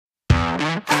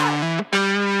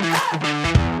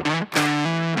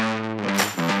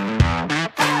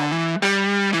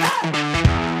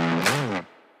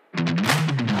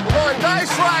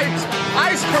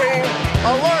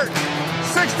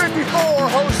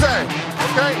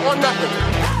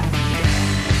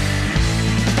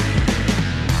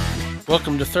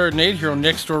Welcome to Third and 8 here on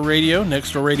Next Door Radio,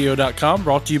 nextdoorradio.com,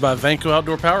 brought to you by Vanco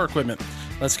Outdoor Power Equipment.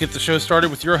 Let's get the show started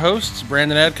with your hosts,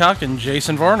 Brandon Adcock and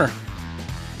Jason Varner.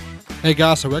 Hey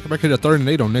guys, so welcome back to the Third and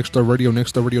 8 on Next Door Radio,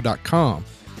 nextdoorradio.com.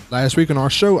 Last week on our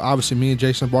show, obviously me and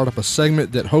Jason brought up a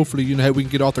segment that hopefully, we can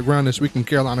get off the ground this week in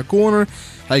Carolina Corner.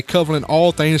 Hey, covering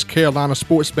all things Carolina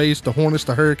sports based, the Hornets,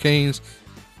 the Hurricanes,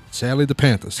 sadly the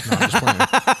Panthers. No, I'm just playing.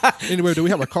 Anyway, do we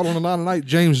have a call on the line tonight?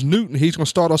 James Newton. He's going to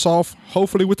start us off,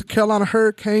 hopefully, with the Carolina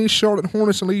Hurricanes, Charlotte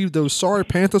Hornets, and leave those sorry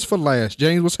Panthers for last.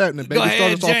 James, what's happening, baby? Go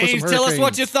ahead, James. Tell us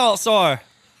what your thoughts are.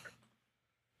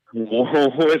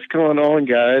 Well, what's going on,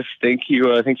 guys? Thanks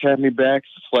for having me back.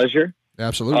 It's a pleasure.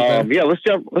 Absolutely. Yeah, let's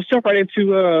jump right into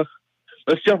the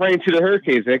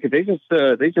Hurricanes, man, because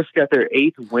they just got their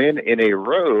 8th win in a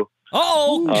row.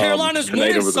 Carolina's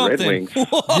winning something.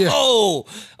 Whoa! Yeah.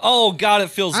 Oh, God, it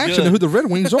feels good. I actually know who the Red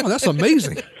Wings are. That's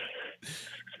amazing.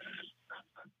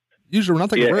 Usually when I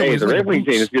think of Red Wings, the Red Wings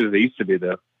ain't as good as they used to be,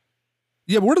 though.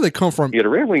 Yeah, but where do they come from? Yeah, the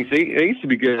Red Wings, they used to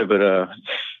be good, but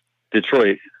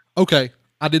Detroit. Okay.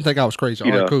 I didn't think I was crazy.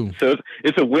 All right, cool. So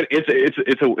it's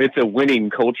a winning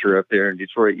culture up there in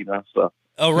Detroit, So.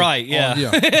 Oh, right, yeah.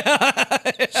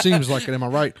 Yeah. Seems like it. Am I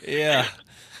right? Yeah.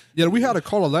 Yeah, we had a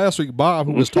caller last week, Bob,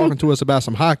 who was talking to us about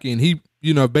some hockey, and he,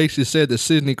 basically said that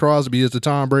Sidney Crosby is the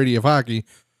Tom Brady of hockey.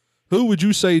 Who would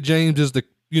you say, James, is the,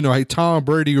 Tom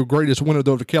Brady or greatest winner of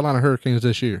the Carolina Hurricanes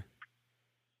this year?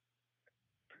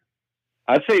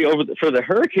 I'd say for the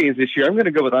Hurricanes this year, I'm going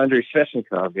to go with Andrei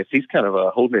Svechnikov because he's kind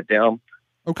of holding it down.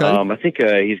 Okay. I think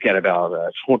he's got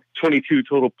about 22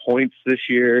 total points this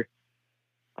year.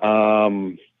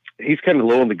 He's kind of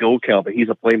low in the goal count, but he's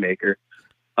a playmaker.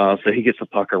 So he gets the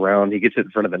puck around, he gets it in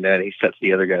front of the net, he sets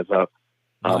the other guys up.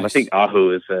 Nice. I think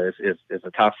Aho is a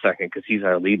top second because he's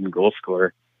our leading goal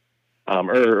scorer,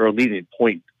 or leading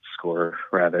point scorer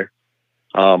rather.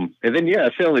 And then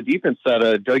I say on the defense side,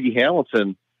 Dougie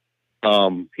Hamilton.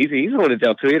 He's holding it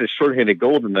down too. He had a shorthanded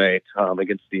goal tonight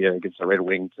against the Red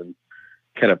Wings and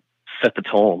kind of set the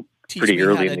tone pretty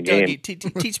early in the game.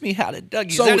 Teach me how to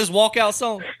Dougie. Is that his walkout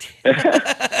song?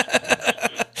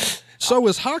 So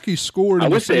is hockey scored? I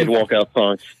wish they had walkout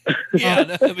songs.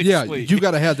 Yeah, you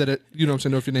got to have that. If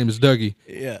your name is Dougie.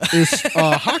 Yeah. Is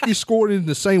hockey scored in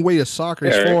the same way as soccer,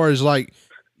 as far as like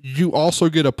you also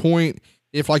get a point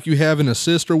if like you have an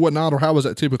assist or whatnot, or how is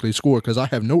that typically scored? Because I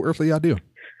have no earthly idea.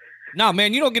 Nah,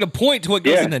 man, you don't get a point till it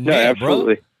goes in the net,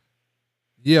 absolutely. bro.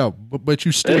 Yeah, but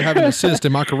you still have an assist.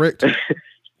 Am I correct?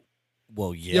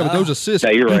 Well, yeah. Yeah, but those assists.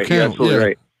 Yeah, you're right. You're absolutely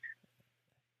right.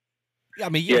 I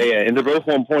mean, yeah, and they're both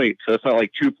 1 point, so it's not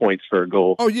like 2 points for a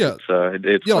goal. Oh yeah, it's 1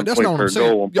 that's point not per what I'm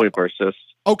saying. goal, 1 point per assist.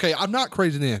 Okay, I'm not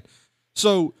crazy then.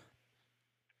 So,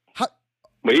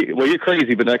 well, you're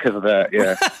crazy, but not because of that.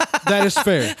 Yeah, that is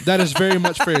fair. That is very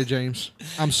much fair, James.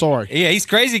 I'm sorry. Yeah, he's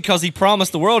crazy because he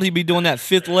promised the world he'd be doing that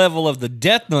 5th level of the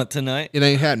death nut tonight. It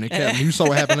ain't happening, Captain. You saw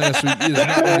what happened last week.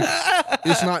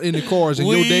 It's not in the cards in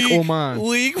your deck or mine.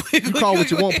 You call what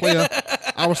you want, player.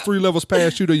 I was 3 levels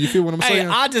past you, though. You feel what I'm saying?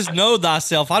 I just know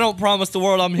thyself. I don't promise the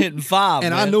world I'm hitting 5.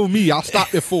 And man. I know me. I'll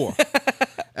stop at 4.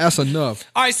 That's enough.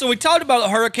 All right, so we talked about the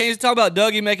Hurricanes. We talked about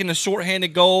Dougie making a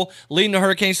shorthanded goal, leading the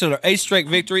Hurricanes to their 8th straight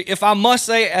victory. If I must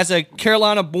say, as a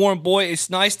Carolina-born boy, it's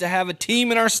nice to have a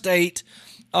team in our state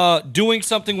doing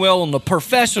something well on the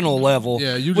professional level.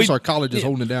 Yeah, you just our college is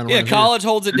holding it down. Yeah, college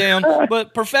holds it down,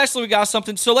 but professionally we got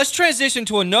something. So let's transition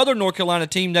to another North Carolina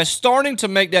team that's starting to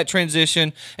make that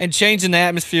transition and changing the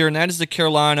atmosphere, and that is the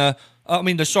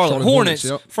Charlotte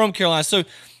Hornets from Carolina. So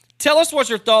tell us what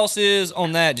your thoughts is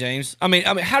on that, James. I mean,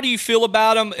 how do you feel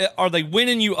about them? Are they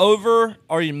winning you over?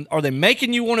 Are they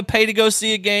making you want to pay to go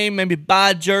see a game? Maybe buy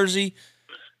a jersey?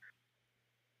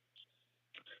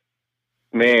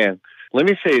 Man, let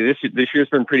me say this year's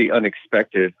been pretty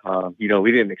unexpected. We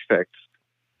didn't expect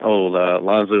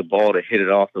Lonzo Ball to hit it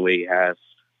off the way he has.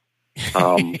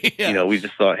 We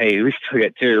just thought, hey, we still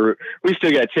got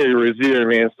Terry Rozier,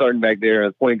 man, starting back there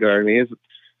as point guard. I mean,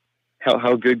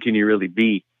 how good can you really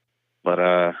be? But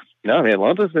no, man,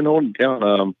 Lonzo's been holding down.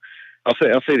 I'll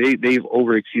say they've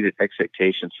overexceeded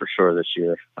expectations for sure this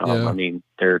year. I mean,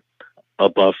 they're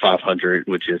above 500,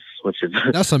 which is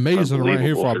that's amazing right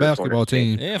here for our basketball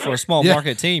team. Yeah, for a small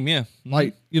market team, yeah.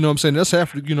 Like, I'm saying, that's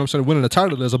half, winning the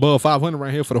title is above 500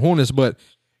 right here for the Hornets. But,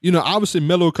 obviously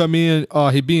Melo come in,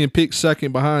 he being picked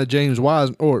second behind James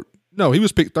Wiseman, or no, he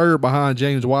was picked third behind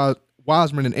James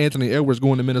Wiseman and Anthony Edwards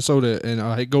going to Minnesota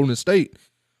and Golden State.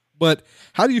 But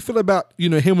how do you feel about,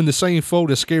 him in the same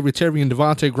fold as Scary Terry and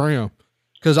Devontae Graham?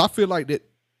 Because I feel like that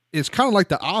it's kind of like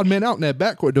the odd man out in that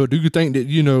backcourt, though. Do you think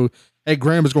that, Ed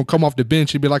Graham is going to come off the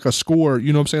bench and be like a scorer?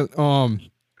 You know what I'm saying?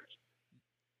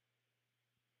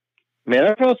 Man,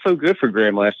 I felt so good for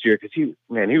Graham last year because he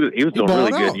was doing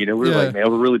really good. You know, we were like, man,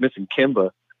 we're really missing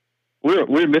Kimba. We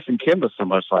were missing Kimba so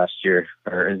much last year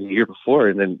or the year before,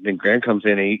 and then Graham comes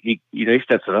in and he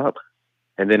steps it up.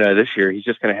 And then this year he's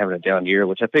just kind of having a down year,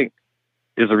 which I think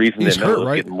is the reason that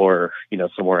Noah's getting more,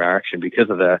 some more action because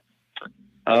of that.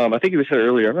 I think he said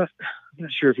earlier. I'm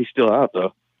not sure if he's still out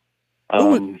though.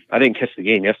 I didn't catch the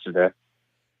game yesterday,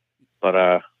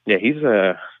 but yeah, he's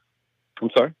I'm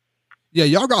sorry. Yeah,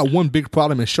 y'all got one big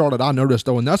problem in Charlotte I noticed,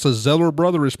 though, and that's a Zeller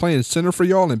brother is playing center for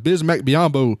y'all, and Bismack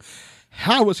Biyombo.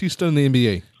 How is he still in the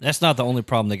NBA? That's not the only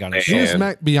problem they got in Charlotte.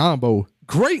 Bismack Biyombo.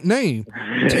 Great name.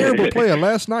 Terrible player.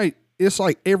 Last night, it's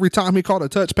like every time he caught a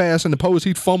touch pass in the post,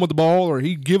 he'd fumble the ball, or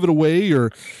he'd give it away,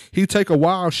 or he'd take a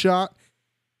wild shot.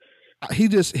 He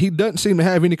doesn't seem to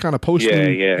have any kind of post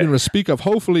to speak of.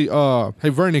 Hopefully,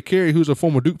 Vernon Carey, who's a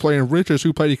former Duke player, and Richards,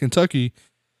 who played in Kentucky,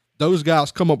 those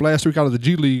guys come up last week out of the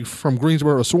G League from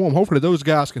Greensboro Swarm. Hopefully those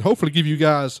guys can give you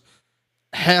guys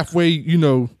halfway,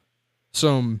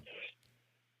 some,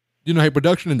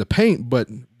 production in the paint. But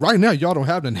right now, y'all don't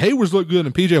have none. Hayward's looked good,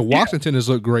 and P.J. Washington has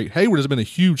looked great. Hayward has been a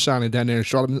huge signing down there in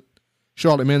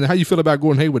Charlotte, man. How you feel about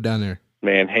Gordon Hayward down there?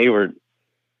 Man, Hayward,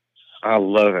 I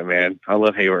love it, man. I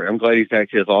love Hayward. I'm glad he's back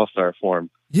to his all-star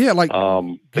form. Yeah, like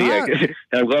I'm glad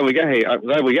we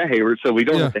got Hayward, so we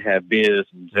don't have to have Biz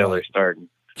and Zeller starting.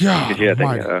 Yeah,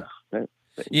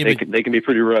 they can be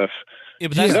pretty rough. Yeah,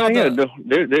 but that's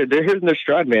they're hitting their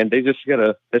stride, man. They just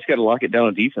gotta lock it down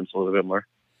on defense a little bit more.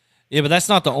 Yeah, but that's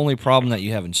not the only problem that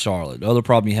you have in Charlotte. The other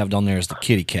problem you have down there is the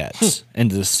kitty cats and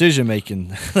the decision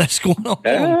making that's going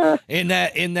on in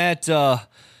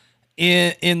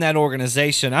that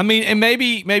organization. I mean, and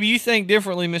maybe you think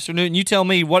differently, Mr. Newton. You tell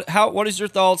me what is your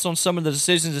thoughts on some of the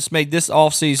decisions that's made this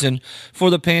offseason for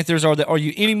the Panthers? Are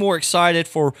you any more excited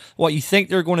for what you think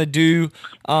they're going to do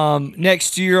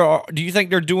next year? Or do you think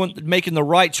they're making the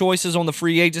right choices on the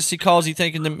free agency calls? You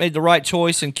think they made the right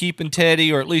choice in keeping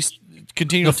Teddy, or at least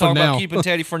continue to talk about keeping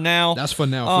Teddy for now? That's for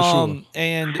now, for sure.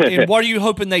 And what are you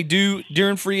hoping they do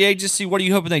during free agency? What are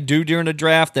you hoping they do during the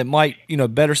draft that might,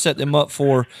 better set them up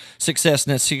for success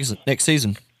next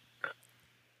season?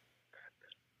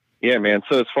 Yeah, man.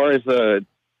 So as far as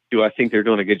do I think they're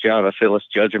doing a good job? I say let's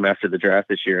judge them after the draft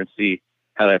this year and see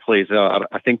how that plays out.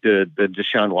 I think the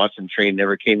Deshaun Watson train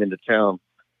never came into town,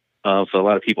 so a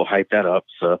lot of people hype that up.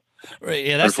 So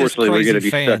yeah, that's unfortunately we're going to be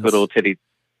stuck with old Teddy.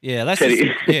 Yeah, that's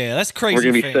Teddy. That's crazy. We're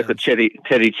gonna be stuck with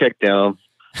Teddy check down.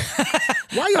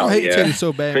 Why y'all hate Teddy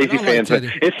so bad? Crazy fans.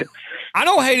 I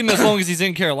don't hate him as long as he's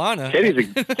in Carolina. Teddy's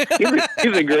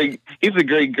he's a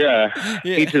great guy.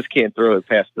 Yeah. He just can't throw it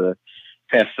past the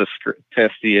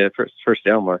first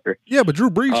down marker. Yeah, but Drew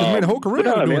Brees has made a whole career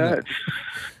out of doing that.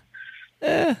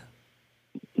 Yeah.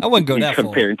 I wouldn't go that far.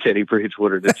 Comparing Teddy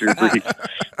Bridgewater to Drew Brees.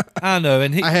 I know,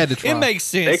 and I had to try. It makes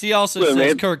sense. He also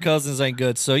says Kirk Cousins ain't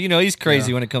good, so he's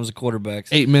crazy when it comes to quarterbacks.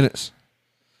 8 minutes.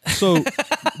 So,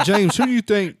 James, who do you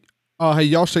think? Hey,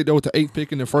 y'all stayed there with the 8th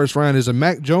pick in the first round. Is it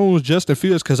Mac Jones, Justin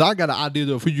Fields? Because I got an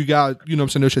idea of who you guys,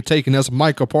 they should take, and that's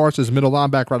Micah Parsons, middle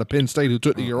linebacker out of Penn State, who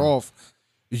took the year off.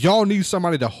 Y'all need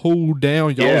somebody to hold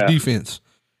down y'all's defense,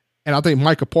 and I think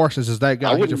Micah Parsons is that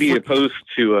guy. I wouldn't be opposed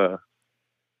to.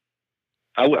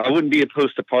 I wouldn't be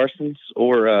opposed to Parsons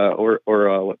or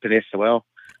Penei Sewell.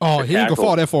 Oh, he ain't gonna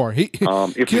fall that far. Kiss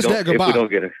that goodbye. If we don't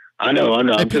get it, I know.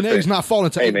 And Penei's not falling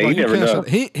to 8. Man, you never know.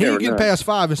 He ain't getting past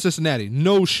 5 in Cincinnati.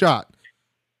 No shot.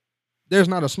 There's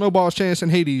not a snowball's chance in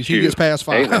Hades. He gets past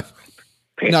 5.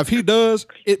 Now, if he does,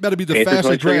 it better be the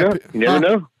fastest draft. You never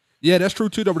know. Yeah, that's true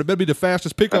too. Though, but it better be the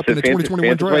fastest pickup in the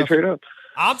 2021 draft.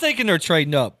 I'm thinking they're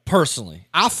trading up personally.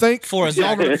 I think for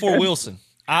Wilson.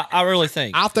 I really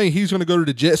think. I think he's going to go to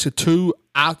the Jets at 2.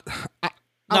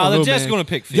 The Jets are going to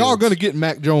pick Fields. Y'all going to get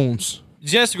Mac Jones.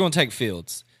 Jets are going to take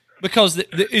Fields because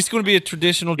it's going to be a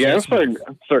traditional Jets. Yeah,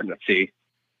 I'm starting to see.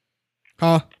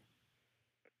 Huh?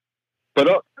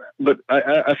 But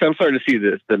I'm starting to see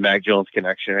the Mac Jones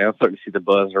connection. I'm starting to see the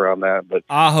buzz around that. But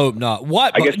I hope not.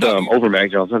 What? I guess over Mac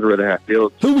Jones, I'd rather have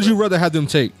Fields. Who would you rather have them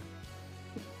take?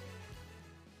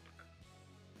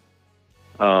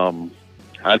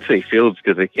 I'd say Fields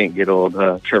because they can't get old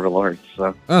Trevor Lawrence.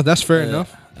 So that's fair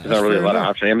enough. There's not really a lot of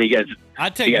options. I mean,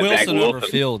 I'd take Wilson over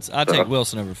Fields. I'd take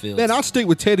Wilson over Fields. Man, I'll stick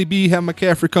with Teddy B. Have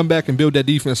McCaffrey come back and build that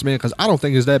defense, man, because I don't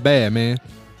think it's that bad, man.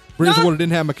 Bridgewater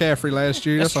didn't have McCaffrey last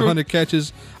year. That's 100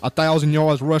 catches, 1,000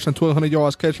 yards rushing, 1,200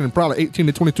 yards catching, and probably 18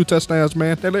 to 22 touchdowns,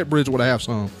 man. They let Bridgewater have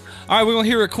some. All right, we're going to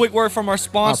hear a quick word from our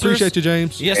sponsors. I appreciate you,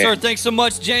 James. Yes, sir. Thanks so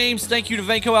much, James. Thank you to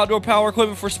Vanco Outdoor Power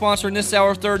Equipment for sponsoring this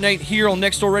hour, 3rd and 8, here on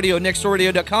Next Door Radio,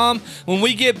 nextdoorradio.com. When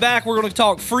we get back, we're going to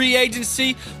talk free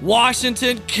agency,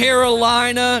 Washington,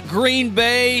 Carolina, Green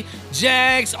Bay,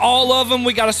 Jags, all of them.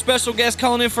 We got a special guest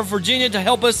calling in from Virginia to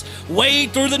help us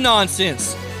wade through the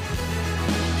nonsense.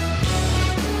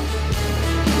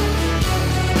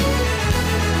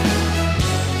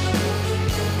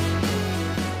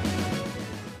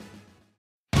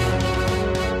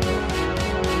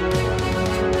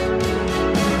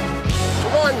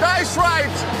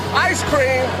 Ice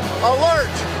cream, alert,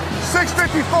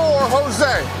 654,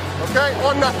 Jose. Okay,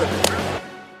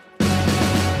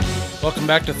 1-0. Welcome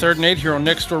back to 3rd and 8 here on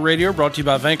Next Door Radio, brought to you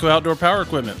by Vanco Outdoor Power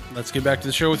Equipment. Let's get back to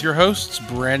the show with your hosts,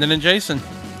 Brandon and Jason.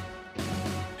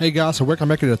 Hey guys, so welcome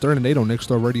back to the 3rd and 8 on Next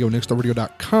Door Radio,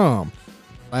 nextdoorradio.com.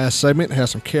 Last segment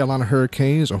has some Carolina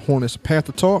Hurricanes or Hornets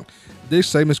Panther talk. This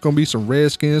segment's going to be some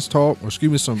Redskins talk, or excuse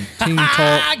me, some team talk.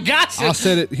 I gotcha. I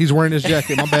said it. He's wearing his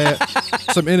jacket. My bad.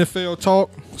 Some NFL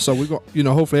talk. So we're going,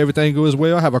 hopefully everything goes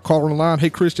well. I have a caller on the line. Hey,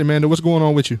 Christian, man, what's going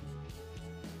on with you?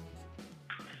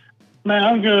 Man,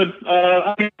 I'm good.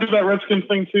 I can do that Redskins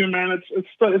thing too, man. It's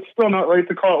still not right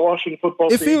to call it Washington football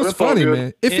team. It feels funny,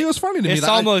 man. It feels funny to me. It's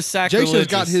almost sacrilegious. Jason's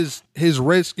got his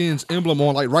Redskins emblem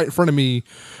on, like right in front of me.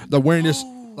 The wearing this.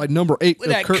 Like number 8. With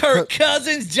that Kirk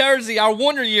Cousins jersey, our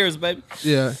Wonder Years, baby.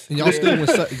 Yeah, and y'all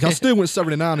still went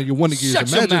 79 in your Wonder Years.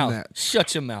 Imagine that.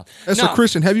 Shut your mouth. So,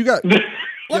 Christian, have you got...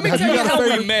 Let me tell you how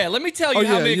we met. Let me tell you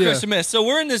how me and Christian met. So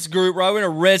we're in this group, right? We're in a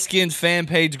Redskins fan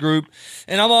page group,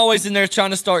 and I'm always in there trying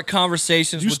to start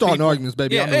conversations. You starting arguments,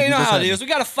 baby. Yeah, you know how it is. We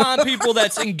got to find people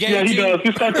that's engaging. Yeah, he does.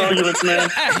 He starts arguments, man.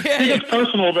 He gets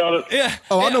personal about it. Yeah.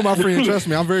 Oh, I know my friend. Trust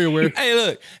me, I'm very aware. Hey,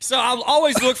 look. So I'll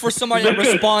always look for somebody that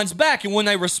responds back, and when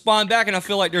they respond back, and I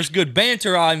feel like there's good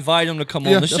banter, I invite them to come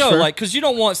on the show, fair. like because you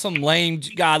don't want some lame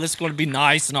guy that's going to be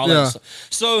nice and all that stuff.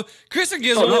 So Christian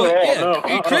gives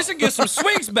Christian gives some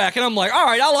swings back, and I'm like, all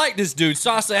right, I like this dude.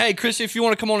 So I say, hey, Christian, if you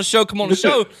want to come on the show, come on the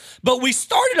show. But we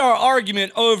started our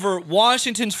argument over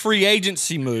Washington's free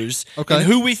agency moves and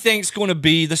who we think is going to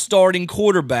be the starting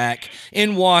quarterback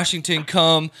in Washington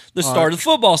come the start of the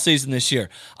football season this year.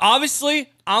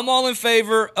 Obviously, I'm all in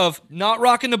favor of not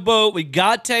rocking the boat. We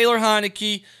got Taylor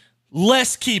Heineke.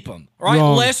 Let's keep him, right?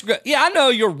 Wrong. Yeah, I know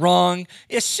you're wrong.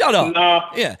 Yeah, shut up. No.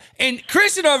 Yeah. And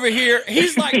Christian over here,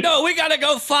 he's like, no, we got to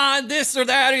go find this or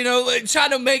that,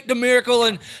 trying to make the miracle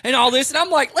and all this. And I'm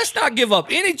like, let's not give up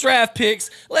any draft picks.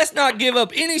 Let's not give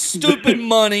up any stupid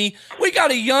money. We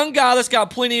got a young guy that's got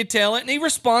plenty of talent. And he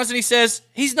responds and he says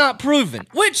he's not proven,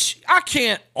 which I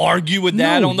can't argue with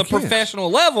that on the professional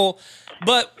level.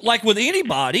 But like with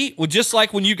anybody, just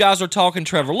like when you guys are talking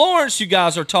Trevor Lawrence, you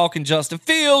guys are talking Justin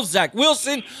Fields, Zach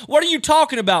Wilson, what are you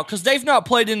talking about? Because they've not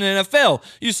played in the NFL.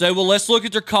 You say, well, let's look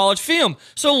at their college film.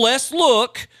 So let's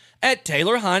look at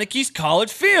Taylor Heineke's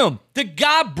college film. The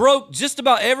guy broke just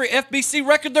about every FBC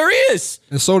record there is.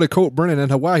 And so did Colt Brennan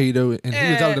in Hawaii, though, and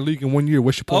he was out of the league in 1 year.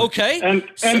 What's your point? Okay.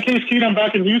 And Case Keenum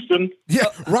back in Houston. Yeah,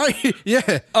 right.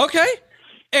 Yeah. Okay.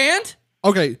 And?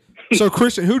 Okay. So,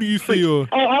 Christian, who do you feel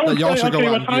that y'all should go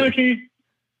out and get?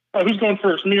 Who's going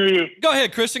first, me or you? Go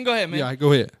ahead, Christian. Go ahead, man. Yeah,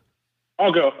 go ahead.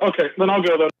 I'll go. Okay, then I'll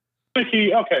go.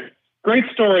 Heineke, okay. Great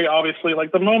story, obviously.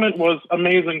 Like, the moment was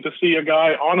amazing to see a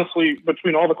guy, honestly,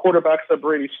 between all the quarterbacks that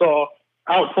Brady saw,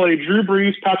 outplay Drew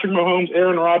Brees, Patrick Mahomes,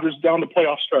 Aaron Rodgers down the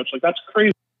playoff stretch. Like, that's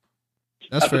crazy.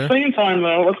 That's fair. At the same time,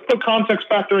 though, let's put context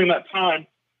back during that time.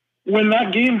 When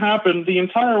that game happened, the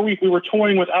entire week we were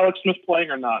toying with Alex Smith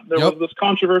playing or not. There was this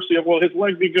controversy of, will his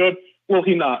leg be good? Will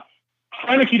he not?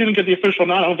 Heineke didn't get the official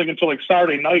nod, I don't think, until like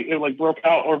Saturday night. It like broke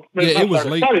out, or it was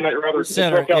late. Saturday night rather.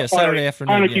 Saturday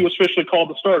afternoon. Heineke was officially called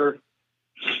the starter.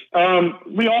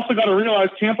 We also got to realize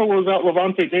Tampa was out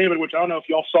Levante David, which I don't know if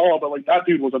y'all saw, but like that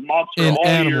dude was a monster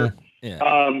all year.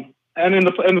 Yeah. And in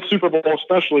the Super Bowl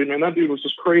especially, man, that dude was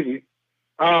just crazy.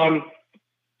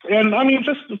 And I mean,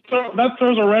 that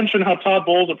throws a wrench in how Todd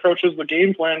Bowles approaches the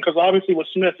game plan, because obviously with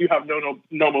Smith you have no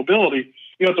mobility.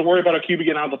 You have to worry about a QB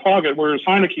getting out of the pocket, whereas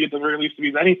Heineke, at the very least, if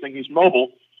he's anything, he's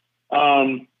mobile.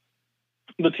 The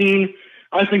team,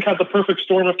 I think, had the perfect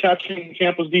storm of catching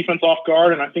Tampa's defense off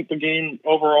guard, and I think the game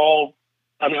overall,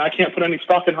 I mean, I can't put any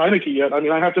stock in Heineke yet. I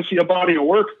mean, I have to see a body of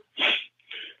work,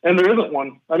 and there isn't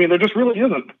one. I mean, there just really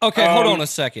isn't. Okay, hold on a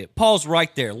second. Pause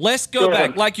right there. Let's go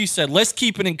back. Like you said, let's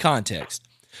keep it in context.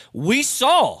 We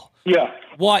saw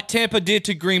what Tampa did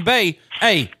to Green Bay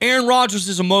Hey, Aaron Rodgers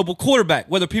is a mobile quarterback,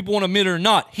 whether people want to admit it or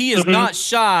not. He is not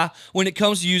shy when it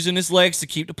comes to using his legs to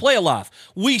keep the play alive.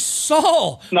 We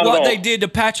saw what they did to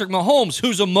Patrick Mahomes,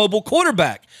 who's a mobile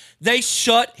quarterback. They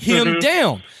shut him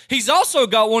down. He's also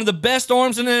got one of the best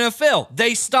arms in the NFL.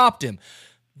 They stopped him.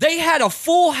 They had a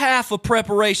full half of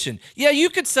preparation. Yeah, you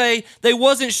could say they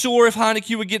wasn't sure if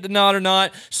Heinicke would get the nod or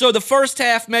not, so the first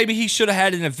half, maybe he should have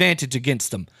had an advantage against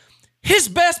them. His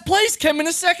best plays came in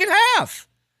the second half.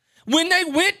 When they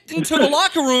went into the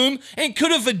locker room and could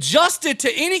have adjusted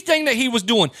to anything that he was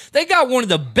doing. They got one of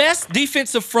the best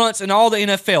defensive fronts in all the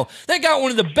NFL. They got one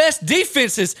of the best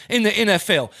defenses in the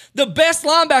NFL. The best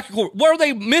linebacker corps. Were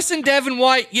they missing Devin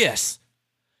White? Yes.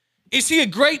 Is he a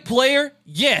great player?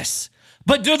 Yes.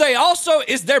 But do they also,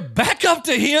 is their backup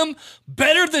to him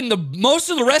better than most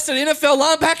of the rest of the NFL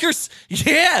linebackers?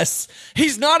 Yes.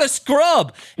 He's not a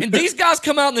scrub. And these guys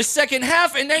come out in the second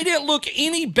half, and they didn't look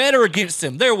any better against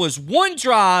him. There was one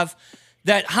drive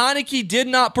that Heinicke did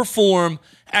not perform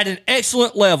at an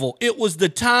excellent level. It was the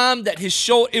time that his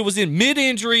shoulder, it was in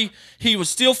mid-injury. He was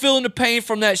still feeling the pain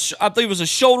from that, I believe it was a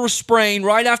shoulder sprain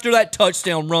right after that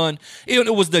touchdown run.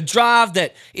 It was the drive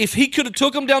that if he could have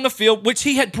took him down the field, which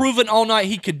he had proven all night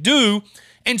he could do,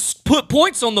 and put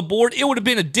points on the board, it would have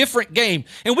been a different game.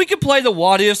 And we could play the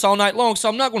what-ifs all night long, so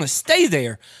I'm not going to stay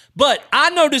there. But I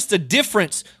noticed a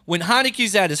difference when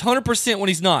Heinicke's at his 100% when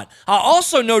he's not. I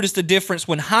also noticed a difference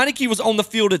when Heinicke was on the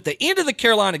field at the end of the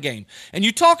Carolina game. And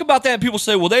you talk about that and people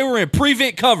say, well, they were in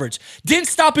prevent coverage. Didn't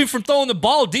stop him from throwing the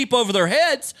ball deep over their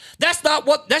heads. That's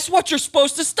what you're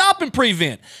supposed to stop in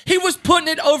prevent. He was putting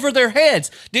it over their heads.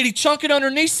 Did he chunk it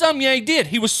underneath some? Yeah, he did.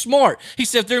 He was smart. He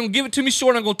said, if they're going to give it to me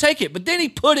short, I'm going to take it. But then he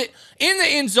put it in the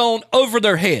end zone over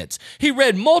their heads. He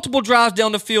read multiple drives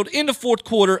down the field in the fourth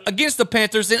quarter against the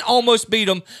Panthers and almost beat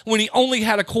them when he only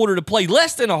had a quarter to play,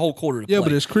 less than a whole quarter to play. Yeah,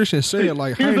 but as Christian said,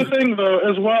 like here's the thing though,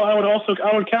 as well. I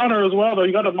would counter as well though.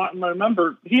 You got to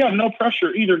remember he had no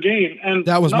pressure either game, and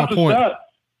that was my point.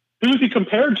 Who's he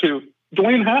compared to?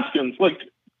 Dwayne Haskins. Like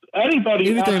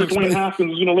anybody after Dwayne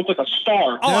Haskins is going to look like a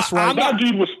star. That's right. That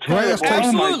dude was terrible.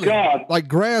 Oh my god! Like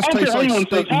grass tastes like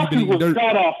steak. Haskins was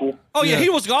god awful. Oh yeah, he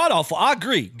was god awful. I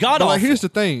agree. God awful. Like, here's the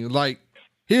thing. Like,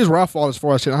 here's where I fall as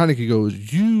far as Heinicke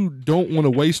goes. You don't want to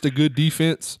waste a good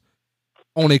defense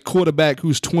on a quarterback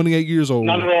who's 28 years old,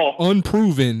 not at all,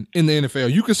 unproven in the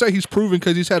NFL. You can say he's proven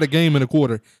because he's had a game and a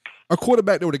quarter. A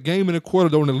quarterback that with a game and a quarter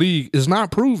though in the league is not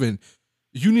proven.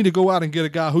 You need to go out and get a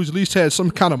guy who's at least had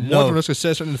some kind of margin of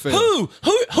success in the NFL.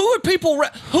 Who are people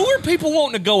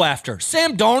wanting to go after?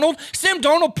 Sam Darnold? Sam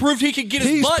Darnold proved he could get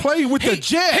his butt. He's played with the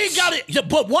Jets. He got it.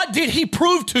 But what did he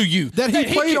prove to you? That he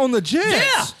played on the Jets.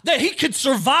 Yeah, that he could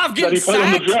survive getting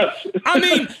sacked. I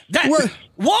mean,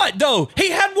 what though? He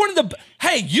had one of the.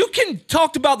 Hey, you can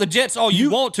talk about the Jets all you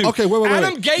want to. Okay, wait.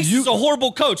 Adam Gase is a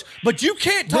horrible coach, but you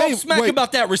can't talk smack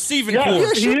about that receiving corps.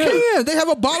 Yes, you can. They have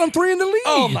a bottom 3 in the league.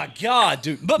 Oh my god,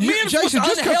 dude! But Jason,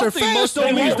 just because they're fast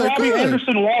don't mean they're good.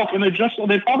 Anderson walk, and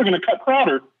they're probably going to cut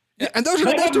Crowder. Yeah, and those are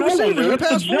the best receivers in the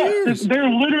past 4 years. They're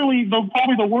literally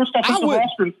probably the worst offensive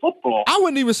roster in football. I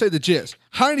wouldn't even say the Jets.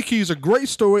 Heinicke is a great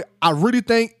story. I really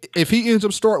think if he ends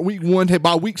up starting week 1,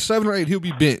 by week 7 or 8, he'll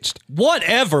be benched.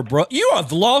 Whatever, bro. You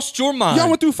have lost your mind. Y'all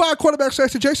went through 5 quarterback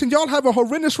sacks. Jason, y'all have a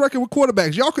horrendous record with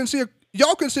quarterbacks. Y'all can see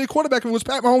a quarterback who was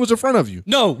Pat Mahomes in front of you.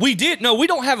 No, we did. No, we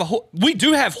don't have we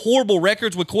do have horrible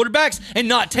records with quarterbacks and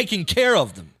not taking care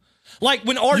of them. Like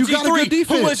when RG3,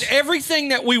 who was everything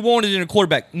that we wanted in a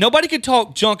quarterback. Nobody could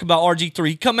talk junk about RG3.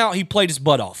 He come out, he played his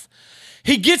butt off.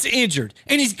 He gets injured,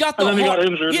 and he's got the heart. He got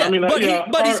injured. Yeah,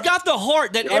 but he's got the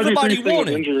heart that everybody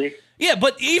wanted. Yeah,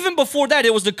 but even before that,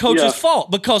 it was the coach's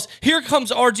fault because here comes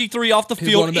RG3 off the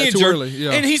field injured,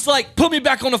 and he's like, put me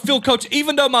back on the field, coach.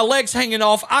 Even though my leg's hanging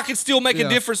off, I can still make a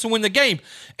difference and win the game.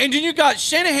 And then you got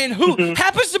Shanahan, who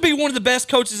happens to be one of the best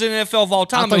coaches in the NFL of all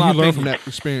time. I think he learned from that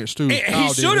experience, too.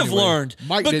 He should have learned.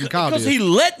 Mike didn't, because he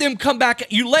let them come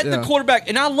back. You let the quarterback,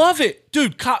 and I love it.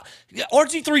 Dude,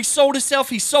 RG3 sold himself.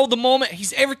 He sold the moment.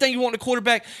 He's everything you want in a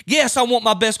quarterback. Yes, I want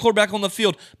my best quarterback on the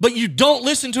field, but you don't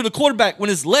listen to the quarterback when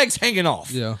his leg's hanging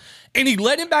off. Yeah. And he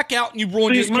let him back out, and you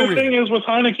ruined his career. My thing is with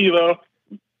Heinicke, though,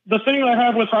 the thing I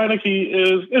have with Heinicke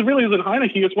is it really isn't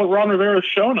Heinicke. It's what Ron Rivera's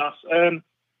shown us. And,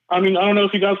 I mean, I don't know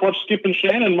if you guys watch Skip and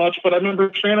Shannon much, but I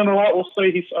remember Shannon a lot will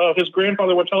say his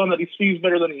grandfather would tell him that he sees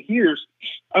better than he hears.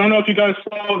 I don't know if you guys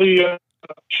saw the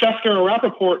Schefter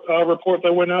Rappaport report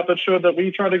that went out that showed that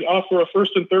we tried to offer a 1st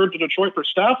and 3rd to Detroit for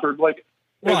Stafford. Like,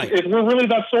 Right. If we're really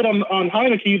that sold on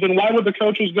Heineke, then why would the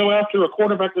coaches go after a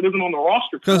quarterback that isn't on the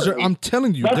roster? Because I'm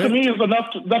telling you, that to me is enough.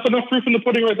 That's enough proof in the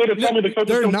pudding right there to tell me the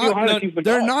coaches don't feel Heineke's the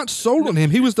guy. They're not sold on him.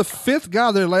 He was the 5th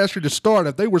guy there last year to start.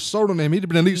 If they were sold on him, he'd have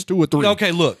been at least 2 or 3.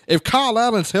 Okay, look. If Kyle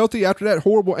Allen's healthy after that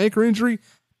horrible ankle injury,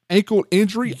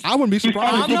 I wouldn't be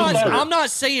surprised. I'm not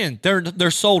saying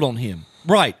they're sold on him.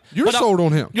 Right. You're sold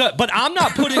on him. Yeah, but I'm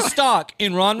not putting stock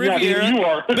in Ron Rivera. Yeah, you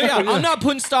are. But I'm not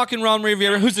putting stock in Ron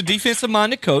Rivera, who's a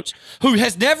defensive-minded coach, who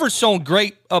has never shown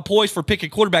great poise for picking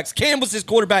quarterbacks. Cam was his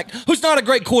quarterback, who's not a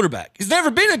great quarterback. He's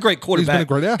never been a great quarterback. He's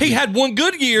been a great athlete. He had one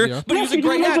good year, but he was a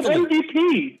great athlete.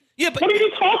 MVP. Yeah, but what are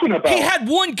you talking about? He had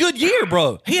one good year,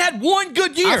 bro. He had one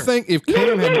good year. I think if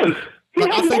Cam had... He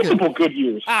had multiple good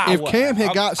years. If Cam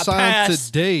had got signed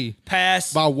today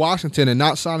by Washington and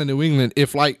not signed in New England,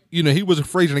 if he was a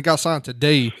free agent and got signed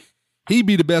today, he'd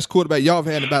be the best quarterback y'all have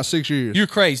had in about 6 years. You're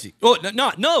crazy. Oh,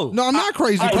 no. No, I'm not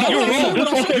crazy.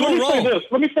 You're wrong.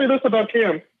 Let me say this about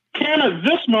Cam. Cam at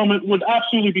this moment would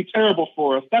absolutely be terrible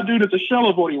for us. That dude is a shell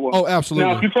of what he was. Oh, absolutely.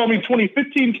 Now, if you told me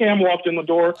 2015 Cam walked in the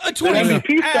door, absolutely.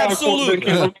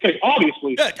 Okay,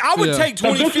 obviously. I would take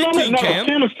 2015 Cam.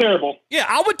 Cam is terrible. Yeah,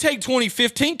 I would take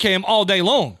 2015 Cam all day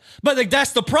long. But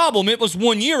that's the problem. It was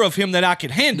 1 year of him that I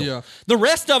could handle. Yeah. The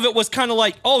rest of it was kind of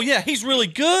like, oh, yeah, he's really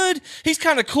good. He's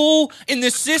kind of cool in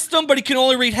this system, but he can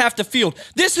only read half the field.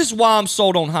 This is why I'm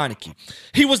sold on Heineke.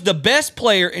 He was the best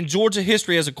player in Georgia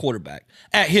history as a quarterback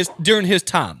during his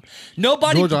time.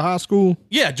 Georgia High School?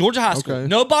 Yeah, Georgia High School. Okay.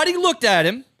 Nobody looked at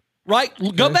him, right?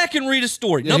 Okay. Go back and read his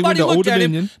story. Yeah, nobody looked at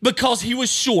him because he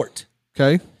was short.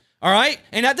 Okay. All right?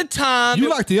 And at the time... You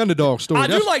like the underdog story. I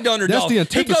do like the underdog. That's the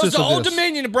antithesis He goes to Old this.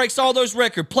 Dominion and breaks all those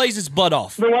records, plays his butt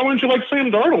off. Then why wouldn't you like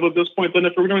Sam Darnold at this point, then,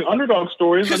 if we're doing underdog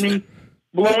stories? I mean...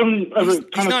 Blown as it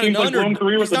kind of seems like blown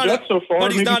career with the Jets so far.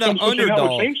 But he's not an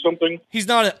underdog. Change something. He's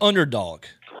not an underdog.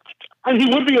 And he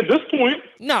would be at this point.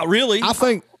 Not really. I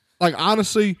think,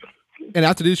 honestly, and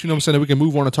after this, I'm saying that we can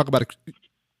move on and talk about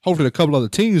hopefully a couple other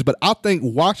teams, but I think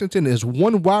Washington is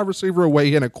one wide receiver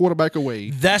away and a quarterback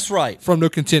away. That's right. From no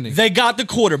contending. They got the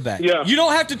quarterback. Yeah. You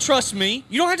don't have to trust me.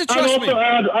 You don't have to trust me.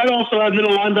 I'd also add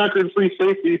middle linebacker and free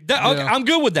safety. Okay, I'm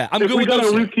good with that. I'm good with that. If we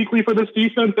got a Luke Kuechly for this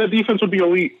defense, that defense would be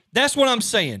elite. That's what I'm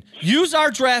saying. Use our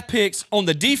draft picks on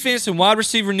the defense and wide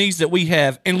receiver needs that we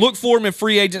have and look for them in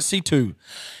free agency too.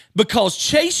 Because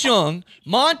Chase Young,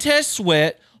 Montez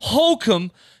Sweat,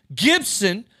 Holcomb,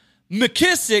 Gibson,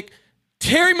 McKissick,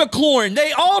 Terry McLaurin,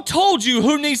 they all told you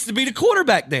who needs to be the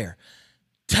quarterback there.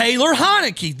 Taylor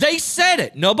Heineke. They said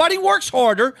it. Nobody works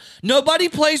harder. Nobody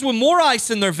plays with more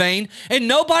ice in their vein. And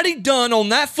nobody done on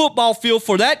that football field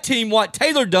for that team what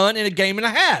Taylor done in a game and a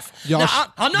half. Y'all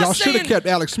should have kept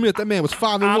Alex Smith. That man was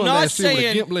 5-1 last year with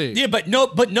a gimp leg. Yeah, but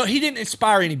no, he didn't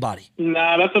inspire anybody.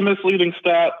 Nah, that's a misleading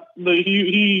stat.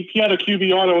 He had a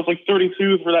QBR that was like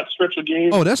 32 for that stretch of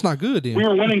games. Oh, that's not good then. We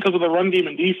were winning because of the run game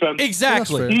and defense.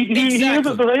 Exactly. He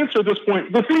isn't the answer at this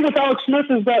point. The thing with Alex Smith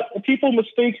is that people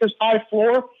mistake his high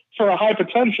floor for a high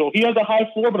potential. He has a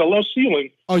high floor but a low ceiling.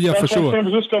 Oh, yeah, that's for sure. San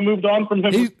Francisco moved on from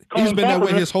him. He's been that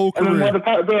way his whole career. And then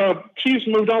the Chiefs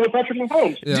moved on with Patrick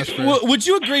Mahomes. Yeah, would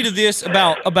you agree to this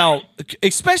about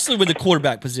especially with the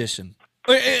quarterback position?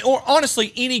 Or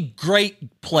honestly, any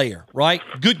great player, right?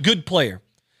 Good player.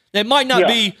 That might not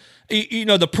be,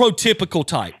 the prototypical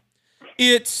type.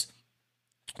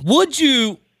 Would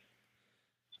you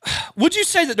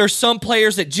say that there's some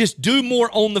players that just do more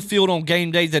on the field on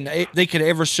game day than they could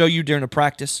ever show you during a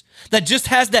practice? That just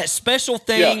has that special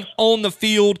thing on the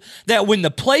field that when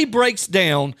the play breaks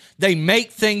down, they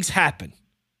make things happen.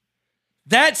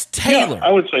 That's Taylor. Yeah,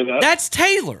 I would say that. That's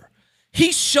Taylor.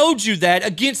 He showed you that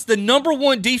against the number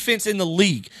one defense in the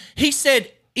league. He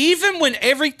said, even when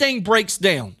everything breaks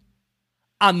down,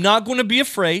 I'm not going to be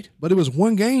afraid. But it was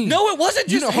one game. No, it wasn't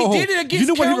just he did it against You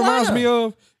know Carolina. what he reminds me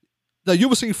of? You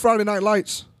ever seen Friday Night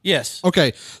Lights? Yes.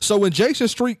 Okay, so when Jason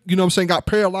Street, got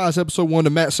paralyzed episode 1 to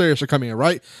Matt Saracen come in,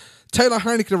 right? Taylor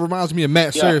Heineke reminds me of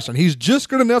Matt Saracen. He's just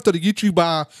good enough to get you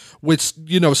by with,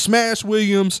 Smash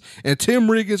Williams and Tim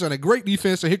Riggins and a great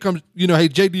defense. And here comes,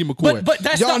 J.D. McCoy. But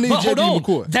that's Y'all not, need but J.D. hold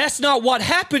on. McCoy. That's not what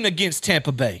happened against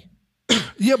Tampa Bay.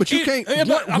 Yeah, but you can't.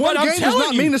 One I'm game does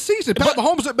not mean the season. Pat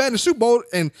Mahomes looked bad in the Super Bowl,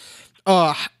 and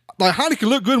Heineke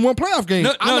looked good in one playoff game.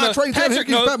 I'm not trading Taylor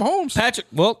against Pat Mahomes. Patrick,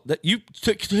 you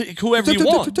take whoever you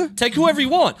want. Take whoever you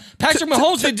want. Patrick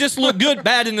Mahomes didn't just look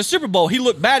bad in the Super Bowl. He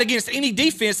looked bad against any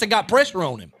defense that got pressure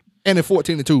on him. And at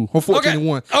 14-2 or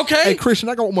 14-1. Okay. Hey, Christian,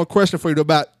 I got one more question for you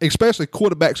about, especially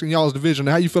quarterbacks in y'all's division.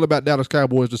 How you feel about Dallas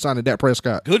Cowboys deciding Dak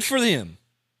Prescott? Good for them.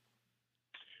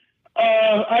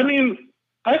 I mean,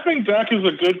 I think Dak is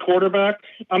a good quarterback.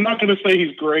 I'm not going to say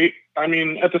he's great. I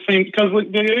mean, at the same, because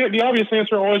the obvious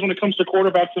answer always when it comes to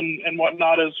quarterbacks and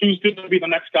whatnot is who's going to be the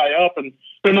next guy up, and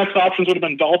their next options would have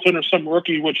been Dalton or some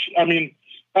rookie. Which I mean,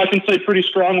 I can say pretty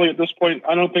strongly at this point,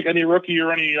 I don't think any rookie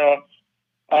or any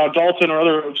Dalton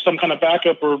or some kind of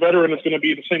backup or veteran is going to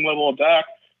be the same level of Dak.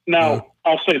 Now,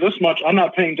 I'll say this much: I'm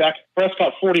not paying Dak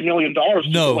Prescott $40 million.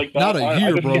 No, like that. Not a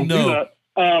year, bro. No.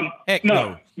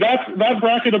 No. That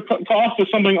bracket of cost is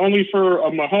something only for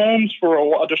a Mahomes, for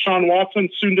a Deshaun Watson,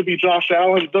 soon to be Josh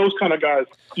Allen, those kind of guys.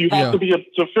 You have to be a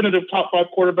definitive top 5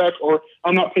 quarterback, or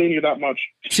I'm not paying you that much.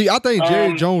 See, I think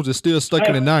Jerry Jones is still stuck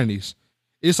in the 90s.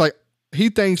 It's like he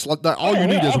thinks like that all you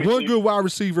need is one good wide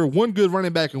receiver, one good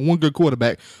running back, and one good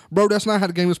quarterback. Bro, that's not how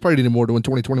the game is played anymore in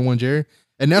 2021, Jerry.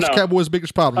 And that's Cowboys'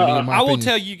 biggest problem. I will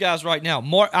tell you guys right now.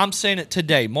 I'm saying it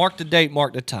today. Mark the date.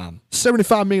 Mark the time.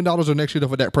 $75 million on next year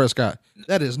for Dak Prescott.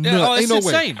 That is nuts. Oh, it's ain't no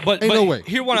insane. way. But no way.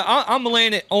 Here, I'm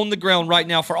laying it on the ground right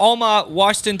now for all my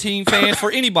Washington team fans,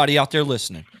 for anybody out there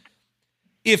listening.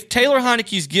 If Taylor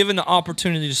Heinicke is given the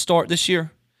opportunity to start this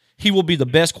year, he will be the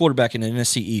best quarterback in the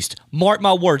NFC East. Mark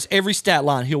my words. Every stat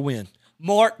line, he'll win.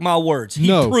 Mark my words. He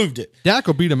proved it. Dak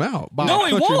will beat him out. No,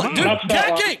 he won't. Dude,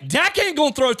 Dak ain't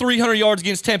going to throw 300 yards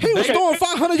against Tampa Bay. He was throwing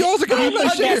 500 yards a game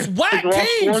last year. Against whack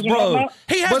teams, bro.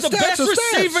 He has the best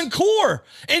receiving core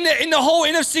in the whole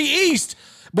NFC East.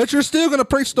 But you're still going to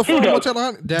preach the former Taylor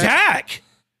Heinicke. Dak.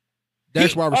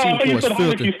 That's why receiving core is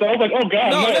filthy.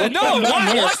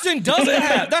 Washington doesn't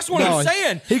have. That's what I'm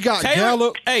saying. He got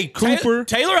Gallup, Cooper.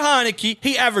 Taylor Heinicke,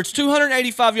 he averaged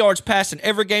 285 yards passing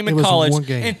every game in college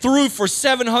and threw for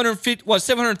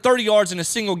 730 yards in a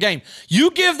single game.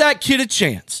 You give that kid a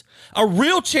chance. A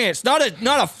real chance, not a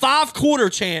 5-quarter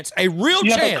chance, a real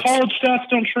chance. But college stats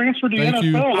don't transfer to the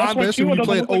NFL. That's why Tua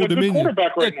doesn't look like a good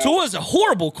quarterback right now. Tua's a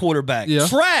horrible quarterback.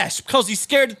 Trash, because he's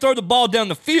scared to throw the ball down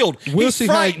the field. He's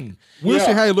frightened. We'll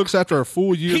see how he looks after a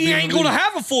full year. He ain't going to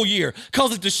have a full year,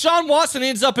 because if Deshaun Watson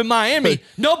ends up in Miami,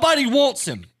 nobody wants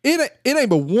him. It ain't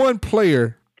but one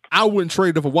player I wouldn't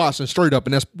trade for Watson straight up,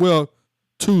 and that's,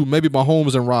 two, maybe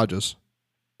Mahomes and Rodgers.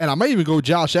 And I may even go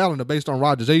Josh Allen based on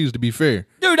Rodgers' age, to be fair.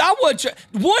 Dude, I would.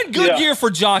 One good year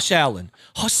for Josh Allen.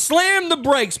 Slam the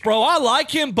brakes, bro. I like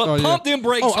him, but pump them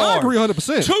brakes hard. I agree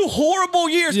 100%. 2 horrible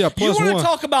years. Yeah, plus you want to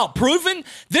talk about proven?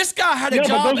 This guy had a But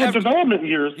job. those are development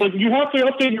years. Like, you have to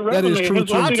update your resume. That is true,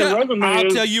 too. I'll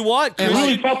tell you what, Christian.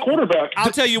 Really top quarterback.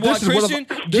 I'll tell you what, Christian.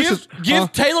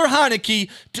 Give Taylor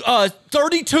Heinicke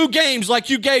 32 games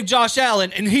like you gave Josh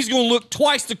Allen, and he's going to look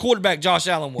twice the quarterback Josh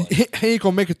Allen was. He ain't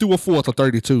going to make it through a fourth or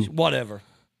 32. Whatever.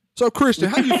 So, Christian,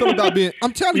 how do you feel about being...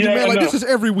 I'm telling you, man, this is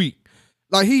every week.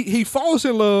 Like, he falls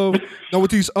in love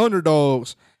with these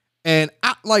underdogs, and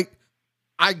I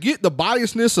get the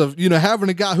biasness of, having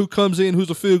a guy who comes in who's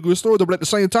a feel-good story, but at the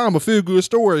same time, a feel-good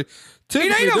story...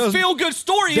 It ain't a feel-good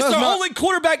story. It's the only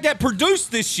quarterback that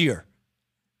produced this year.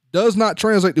 Does not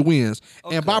translate to wins.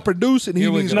 Okay. And by producing,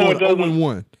 he means going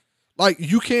 0-1. Like,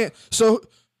 you can't... So...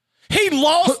 He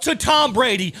lost to Tom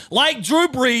Brady, like Drew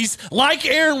Brees, like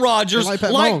Aaron Rodgers, like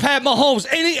Pat Mahomes,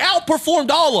 and he outperformed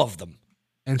all of them.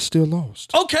 And still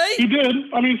lost. Okay. He did.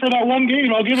 I mean, for that one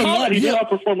game, I'll give him that. He did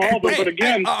outperform all of them. But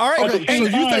again, all right. So you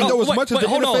think, though, as much as the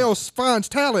NFL finds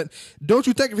talent, don't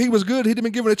you think if he was good, he'd have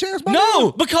been given a chance?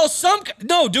 No, because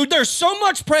dude, there's so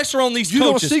much pressure on these coaches. You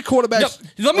don't see quarterbacks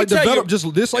develop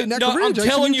just this late in that career, I'm Jason.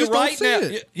 telling you right now.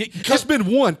 It's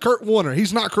been one, Kurt Warner.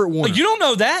 He's not Kurt Warner. You don't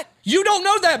know that. You don't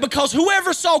know that because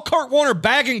whoever saw Kurt Warner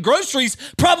bagging groceries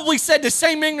probably said the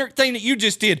same ignorant thing that you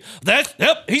just did.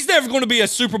 He's never going to be a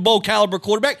Super Bowl caliber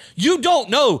quarterback. You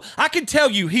don't know. I can tell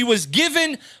you he was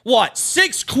given,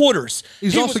 6 quarters.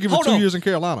 He's also given 2 years in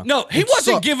Carolina. No, he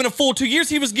wasn't given a full 2 years.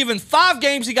 He was given 5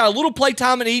 games. He got a little play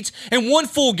time in each and 1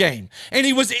 full game. And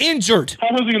he was injured.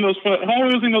 How was he in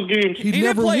those games? He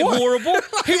never played horrible.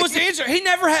 He was injured. He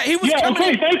never had. He was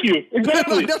thank you.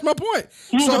 Exactly. That's my point.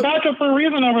 He was a backup for a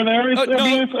reason over there.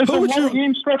 It's a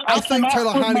one-game stretch. I think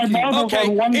Taylor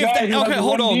Heinicke. Okay,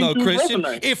 hold on, though, Christian.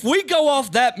 If we go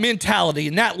off that mentality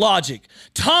and that logic,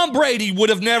 Tom Brady would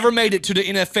have never made it to the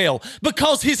NFL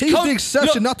because his He's the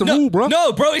exception, not the rule, bro.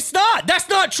 No, bro, it's not. That's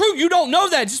not true. You don't know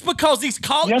that just because these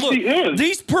college. Yes, he is.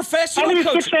 These professional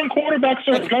coaches. How many 6-round quarterbacks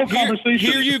are go conversation?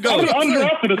 Here you go.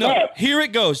 Here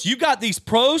it goes. You got these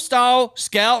pro-style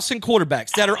scouts and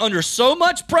quarterbacks that are under so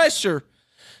much pressure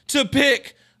to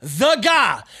pick the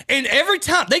guy. And every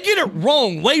time they get it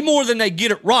wrong way more than they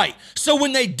get it right. So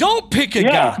when they don't pick a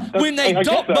guy, when they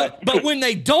don't, but when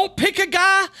they don't pick a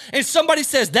guy and somebody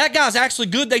says that guy's actually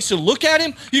good, they should look at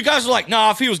him. You guys are like,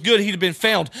 nah, if he was good, he'd have been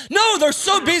found. No, they're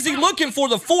so busy looking for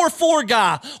the 4'4"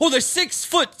 guy or the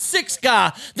 6'6"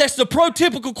 guy that's the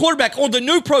prototypical quarterback or the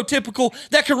new prototypical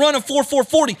that can run a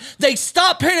 4.40. They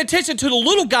stop paying attention to the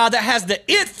little guy that has the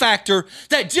it factor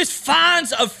that just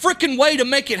finds a freaking way to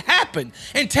make it happen.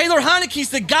 And Taylor Heineke's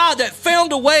the guy that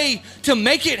found a way to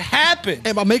make it happen.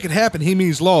 And by make it happen, he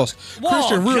means lost. Whoa,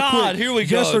 Christian, real quick, here we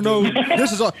go. Yes or no?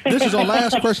 This is our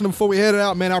last question before we head it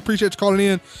out, man. I appreciate you calling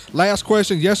in. Last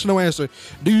question, yes or no answer.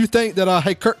 Do you think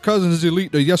that Kirk Cousins is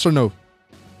elite? Yes or no?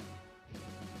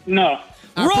 No.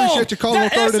 I appreciate you calling on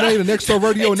 3rd and 8 and Next Door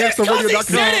Radio and nextdoorradio.com. He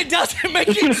said it doesn't make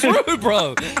it true,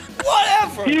 bro.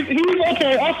 Whatever. He's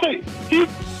okay. I'll say he's.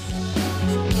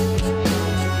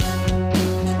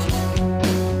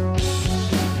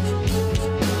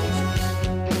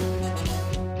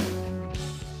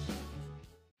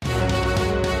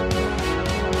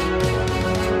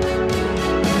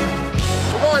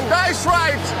 We're going Dice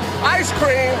Right, ice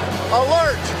cream,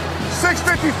 alert,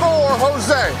 654,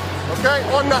 Jose. Okay,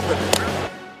 1-0.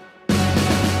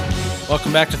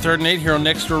 Welcome back to 3rd and 8 here on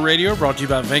Next Door Radio, brought to you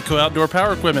by Vanco Outdoor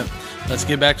Power Equipment. Let's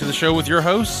get back to the show with your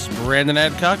hosts, Brandon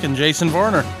Adcock and Jason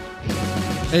Varner.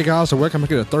 Hey guys, so welcome back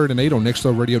to 3rd and 8 on Next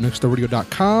Door Radio,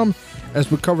 nextdoorradio.com. As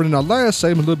we covered in our last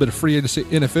segment, a little bit of free agency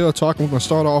NFL talk. We're going to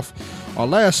start off our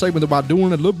last segment about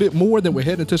doing a little bit more than we're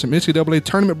heading into some NCAA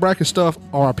tournament bracket stuff.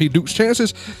 RIP Duke's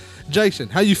chances. Jason,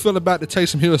 how you feel about the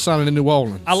Taysom Hill signing in New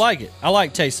Orleans? I like it. I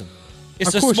like Taysom.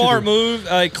 It's a smart move.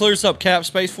 It clears up cap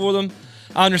space for them.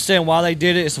 I understand why they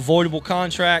did it. It's a voidable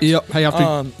contract. Yep. Hey,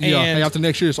 after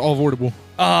next year, it's all voidable.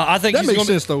 I think that makes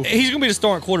sense, though. He's going to be the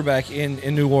starting quarterback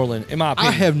in New Orleans, in my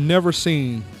opinion. I have never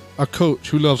seen a coach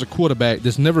who loves a quarterback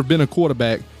that's never been a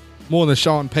quarterback more than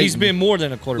Sean Payton. He's been more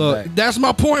than a quarterback. Look, that's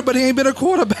my point, but he ain't been a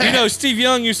quarterback. You know, Steve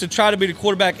Young used to try to be the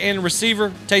quarterback and the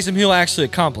receiver. Taysom Hill actually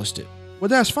accomplished it. Well,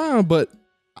 that's fine, but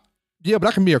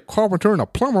I can be a carpenter and a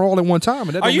plumber all at one time.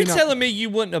 And that Are you telling me you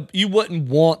wouldn't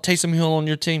want Taysom Hill on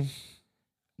your team?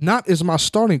 Not as my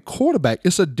starting quarterback.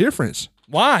 It's a difference.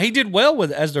 Why? He did well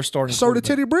as their starting quarterback. So did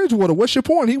Teddy Bridgewater. What's your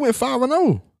point? He went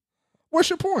 5-0. What's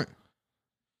your point?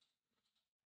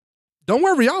 Don't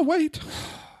worry, I'll wait.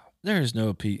 There is no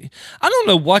appeal. I don't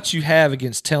know what you have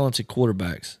against talented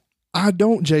quarterbacks. I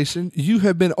don't, Jason. You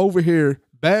have been over here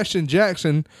bashing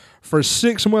Jackson for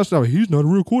 6 months now. He's not a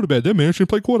real quarterback. That man shouldn't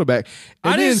play quarterback.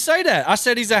 I didn't say that. I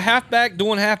said he's a halfback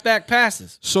doing halfback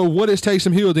passes. So what is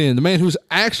Taysom Hill then? The man who's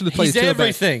actually played tailback. He's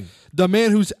everything. The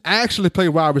man who's actually played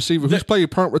wide receiver, who's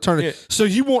played punt returner. Yeah. So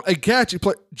you want a gadget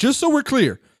play, just so we're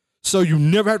clear. So you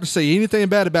never have to say anything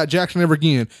bad about Jackson ever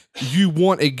again. You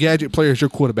want a gadget player as your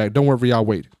quarterback. Don't worry, I'll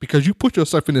wait. Because you put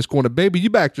yourself in this corner, baby.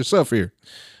 You backed yourself here.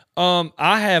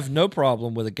 I have no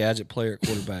problem with a gadget player at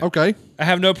quarterback. Okay. I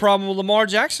have no problem with Lamar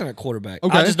Jackson at quarterback.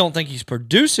 Okay. I just don't think he's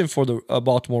producing for the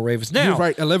Baltimore Ravens. Now, you're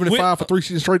right. 11-5 for 3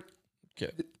 seasons straight.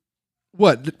 Okay.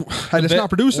 What? That's not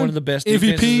producing? One of the best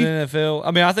defenses in the NFL.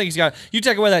 I mean, I think he's got – you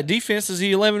take away that defense, is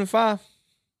he 11-5?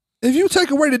 If you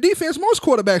take away the defense, most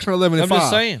quarterbacks are 11-5. I'm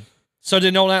just saying. So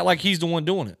they don't act like he's the one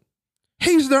doing it.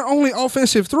 He's their only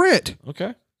offensive threat.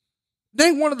 Okay.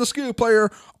 Name one of the skilled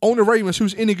player on the Ravens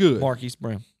who's any good. Marquise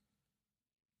Brown.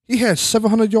 He had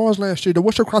 700 yards last year.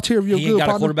 What's your criteria of your good partner? He ain't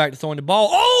got a quarterback to throw in the ball.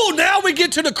 Oh, now we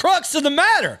get to the crux of the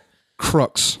matter.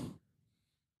 Crux.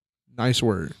 Nice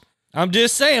word. I'm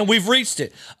just saying, we've reached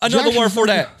it. Another word for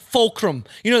that, fulcrum.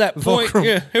 You know that point? Fulcrum.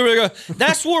 Yeah, here we go.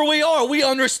 That's where we are. We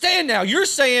understand now. You're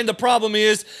saying the problem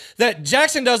is that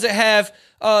Jackson doesn't have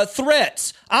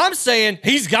threats. I'm saying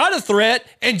he's got a threat,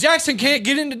 and Jackson can't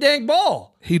get in the dang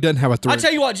ball. He doesn't have a threat. I'll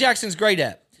tell you what Jackson's great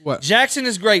at. What? Jackson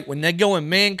is great when they go in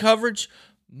man coverage,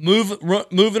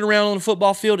 moving around on the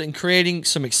football field and creating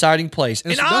some exciting plays.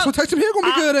 And that's what Taysom Hill going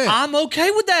to be good at. I'm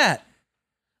okay with that.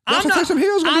 That's what Taysom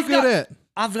Hill's going to be good at.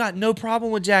 I've got no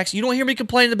problem with Jackson. You don't hear me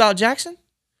complaining about Jackson?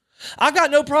 I've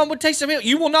got no problem with Taysom Hill.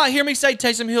 You will not hear me say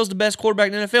Taysom Hill's the best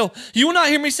quarterback in the NFL. You will not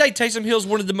hear me say Taysom Hill's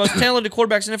one of the most talented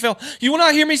quarterbacks in the NFL. You will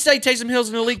not hear me say Taysom Hill's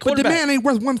an elite quarterback. But the man ain't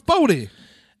worth $140.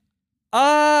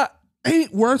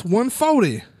 Ain't worth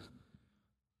 $140.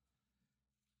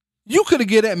 You could have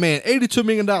given that man $82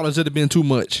 million. It'd have been too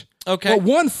much. Okay. But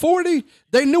 $140,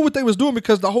 they knew what they was doing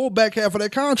because the whole back half of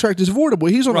that contract is voidable.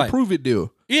 He's on a prove-it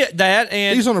deal. Yeah, that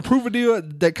and he's on a prove-it deal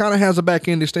that kind of has a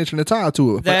back-end extension to tie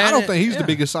to it. But I don't think he's the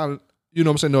biggest sign, you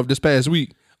know what I'm saying, of this past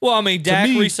week. Well, I mean, Dak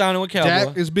re-signing with Cowboys.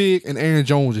 Dak is big, and Aaron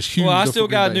Jones is huge. Well, I still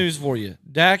got news for you.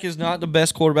 Dak is not the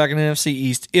best quarterback in the NFC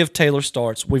East if Taylor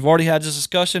starts. We've already had this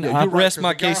discussion. I rest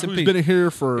my case in peace. He's been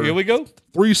here for here we go.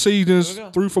 3 seasons,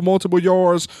 threw for multiple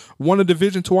yards, won a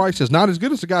division twice. Is not as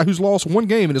good as the guy who's lost 1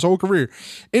 game in his whole career.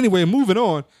 Anyway, moving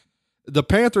on. The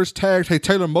Panthers tagged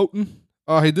Taylor Moton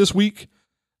this week.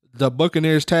 The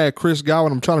Buccaneers tagged Chris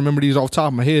Godwin. I'm trying to remember these off the top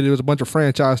of my head. There was a bunch of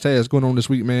franchise tags going on this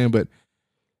week, man, but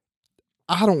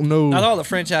I don't know. I thought the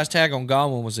franchise tag on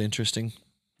Godwin was interesting.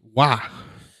 Why?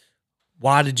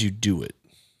 Why did you do it?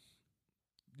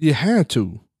 You had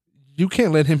to. You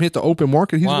can't let him hit the open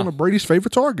market. He's one of Brady's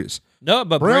favorite targets. No,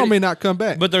 but Brown may not come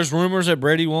back. But there's rumors that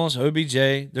Brady wants OBJ.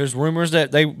 There's rumors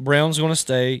that Brown's going to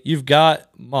stay. You've got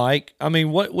Mike. I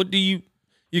mean, what do you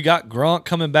got Gronk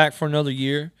coming back for another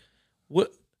year?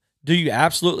 What do you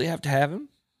absolutely have to have him?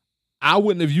 I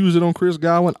wouldn't have used it on Chris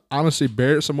Godwin. Honestly,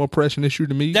 Barrett's a more pressing issue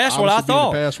to me. That's what I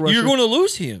thought. You're going to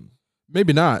lose him.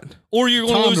 Maybe not. Or you're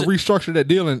going to lose Tom to restructure that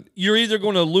deal. And you're either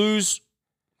going to lose.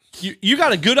 You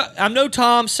got a good. I know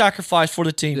Tom sacrificed for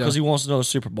the team because he wants another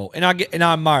Super Bowl, and I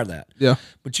admire that. Yeah.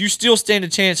 But you still stand a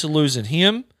chance of losing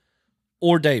him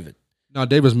or David. No,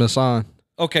 David's been signed.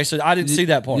 Okay, so I didn't see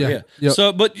that part. Yeah. Yep.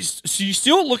 So you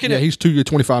still looking at? Yeah, he's 2 year,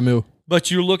 $25 million.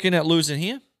 But you're looking at losing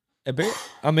him.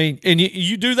 I mean, and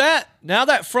you do that, now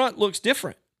that front looks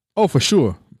different. Oh, for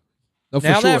sure. No, for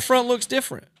now sure. that front looks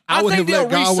different. I would think they'll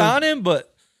re-sign him,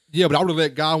 but... Yeah, but I would have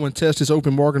let Godwin test his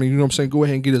open market, and you know what I'm saying, go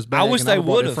ahead and get his bag. I wish they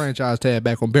would have. Franchise tag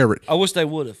back on Barrett. I wish they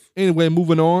would have. Anyway,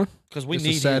 moving on. Because we it's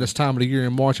need the saddest time of the year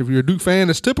in March. If you're a Duke fan,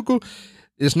 it's typical.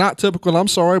 It's not typical, I'm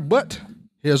sorry, but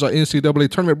here's our NCAA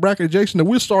tournament bracket, Jason, and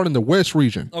we'll start in the West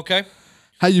region. Okay.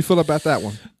 How you feel about that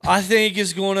one? I think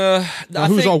it's going to...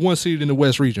 Who's our 1 seed in the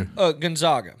West region?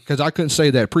 Gonzaga. Because I couldn't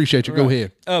say that. Appreciate you. Right. Go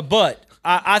ahead. But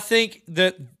I think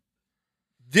that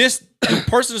the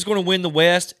person that's going to win the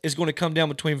West is going to come down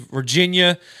between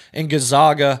Virginia and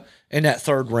Gonzaga in that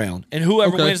 3rd round. And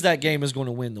whoever wins that game is going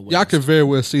to win the West. Yeah, I can very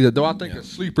well see that. Though I think a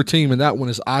sleeper team in that one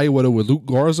is Iowa with Luke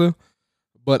Garza.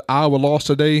 But Iowa lost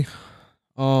today.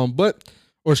 On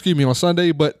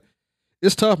Sunday. But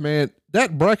it's tough, man.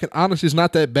 That bracket, honestly, is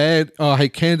not that bad.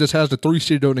 Kansas has the 3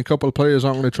 seed, though, and a couple of players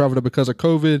aren't going to travel there because of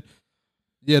COVID.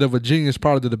 Yeah, the Virginia is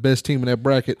probably the best team in that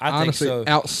bracket. Honestly, think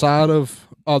so. Outside of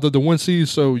the 1 seed,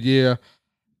 so yeah.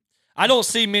 I don't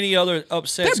see many other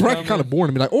upsets. That bracket kind of boring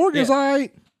to me. Like, Oregon's all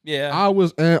right. Yeah. I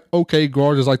was okay.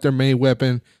 Guard is like their main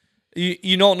weapon.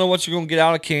 You don't know what you're going to get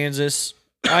out of Kansas.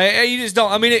 You just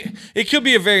don't. I mean, it could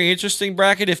be a very interesting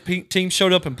bracket if teams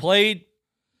showed up and played.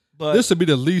 But this would be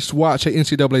the least watched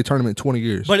NCAA tournament in 20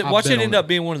 years. But watch it end up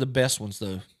being one of the best ones,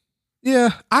 though.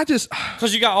 Yeah, because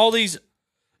you got all these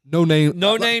no-name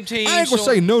teams. I ain't going to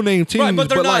say no-name teams. Right, but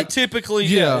they're not typically.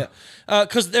 Yeah.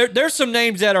 Because there's some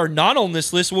names that are not on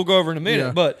this list we'll go over in a minute.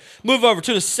 Yeah. But move over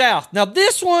to the South. Now,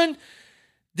 this one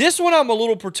I'm a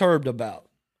little perturbed about.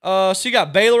 So you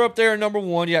got Baylor up there at number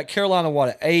 1. You got Carolina,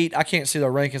 at 8? I can't see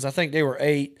their rankings. I think they were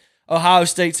 8. Ohio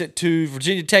State's at 2.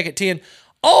 Virginia Tech at 10.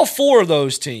 All 4 of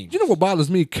those teams. You know what bothers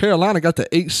me? Carolina got the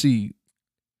 8 seed,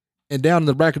 and down in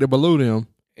the bracket below them,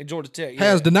 and Georgia Tech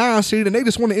has the 9 seed, and they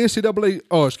just won the NCAA.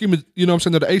 Oh, excuse me. You know what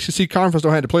I'm saying? The ACC conference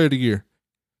don't have the player of the year.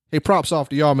 Hey, props off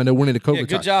to y'all, man. They're winning the COVID. Yeah,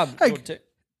 good job. Hey, Georgia Tech.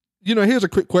 Here's a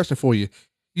quick question for you.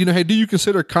 Hey, do you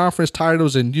consider conference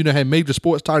titles and major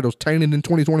sports titles tainted in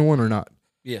 2021 or not?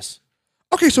 Yes.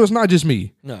 Okay, so it's not just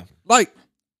me. No. Like.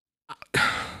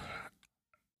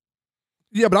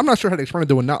 Yeah, but I'm not sure how to explain it.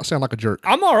 They would not sound like a jerk.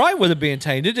 I'm all right with it being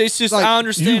tainted. It's just I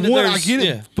understand that I get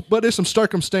it, but there's some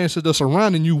circumstances that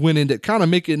surrounding you winning that kind of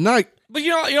make it night. But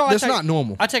you know, that's not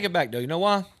normal. I take it back though. You know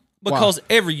why? Because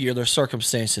every year there's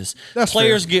circumstances. That's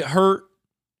players fair. get hurt.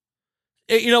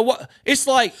 You know what? It's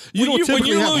like when you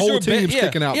lose your teams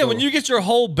sticking out. Yeah, when you get your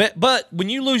whole but when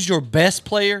you lose your best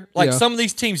player, like some of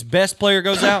these teams' best player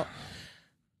goes out,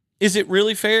 is it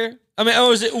really fair? I mean,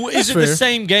 is it the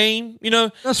same game?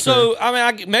 That's fair.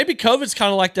 I mean, maybe COVID's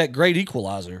kind of like that great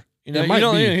equalizer. You never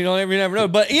know.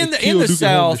 But in the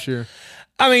South,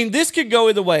 I mean, this could go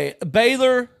either way.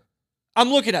 Baylor, I'm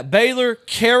looking at Baylor,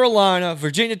 Carolina,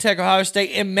 Virginia Tech, Ohio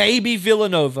State, and maybe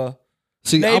Villanova.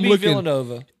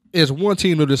 Villanova. There's one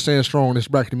team that just stands strong in this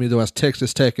bracket to me, though. That's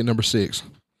Texas Tech at number 6,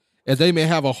 and they may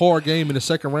have a hard game in the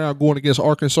second round going against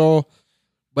Arkansas.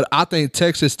 But I think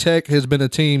Texas Tech has been a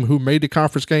team who made the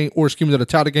conference game, or excuse me, the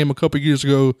title game a couple of years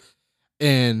ago,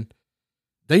 and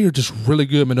they are just really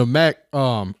good. Man,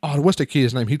 what's the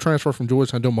kid's name? He transferred from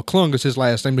Georgetown. McClung is his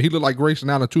last name, but he looked like Grayson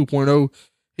Allen 2.0.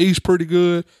 He's pretty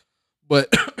good.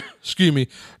 But excuse me,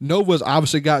 Nova's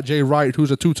obviously got Jay Wright,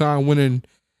 who's a 2-time winning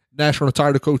national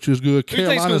title coach, who's good. Who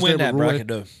thinks going to win that bracket,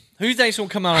 though? Who do you think's going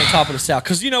to come out on top of the South?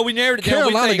 Because, we narrowed it down.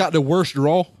 Carolina got the worst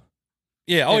draw.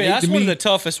 Yeah, that's one of the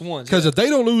toughest ones. Because if they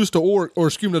don't lose to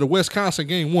to the Wisconsin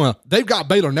game 1, they've got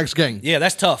Baylor next game. Yeah,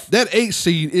 that's tough. That 8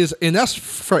 seed is, and that's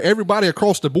for everybody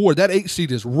across the board, that 8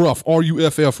 seed is rough,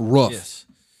 RUFF rough. Yes.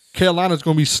 Carolina's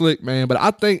going to be slick, man. But I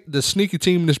think the sneaky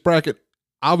team in this bracket,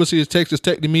 obviously, is Texas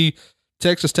Tech to me.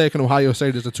 Texas Tech and Ohio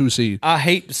State is a 2 seed. I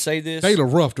hate to say this. Baylor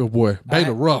rough, though, boy.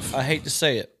 Baylor rough. I hate to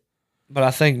say it, but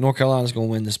I think North Carolina's going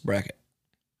to win this bracket.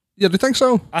 Yeah, do you think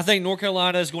so? I think North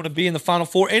Carolina is going to be in the Final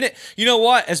Four. And you know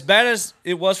what? As bad as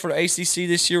it was for the ACC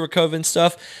this year with COVID and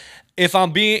stuff, if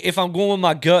I'm going with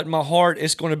my gut and my heart,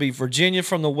 it's going to be Virginia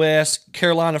from the West,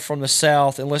 Carolina from the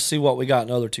South, and let's see what we got in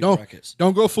the other 2 brackets.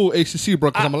 Don't go full ACC,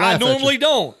 bro, because I'm going to laugh at you.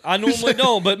 I normally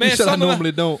don't. But, man, you said I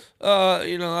normally don't.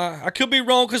 I could be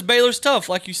wrong because Baylor's tough,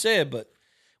 like you said. But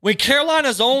when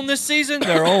Carolina's on this season,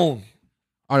 they're on.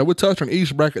 All right, we'll touch on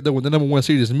each bracket, though, when the number 1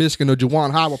 seed is Michigan.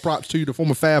 Juwan Howard, props to you, the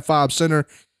former Fab Five center.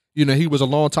 He was a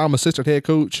long-time assistant head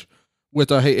coach with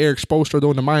Eric Spoelstra, though,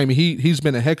 in the Miami Heat. He's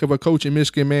been a heck of a coach in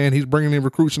Michigan, man. He's bringing in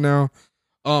recruits now.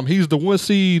 He's the 1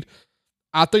 seed.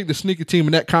 I think the sneaky team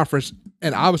in that conference,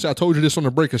 and obviously I told you this on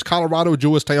the break, is Colorado,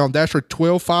 Georgetown. That's your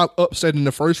 12-5 upset in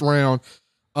the first round.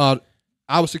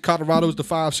 Obviously, Colorado's the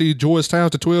 5 seed.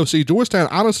 Georgetown's the 12 seed. Georgetown,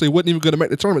 honestly, wasn't even going to make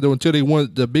the tournament, though, until they won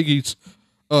the Big East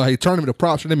tournament of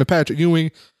props for them and Patrick Ewing.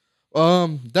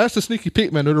 That's the sneaky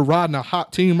pick, man. They're riding a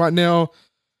hot team right now.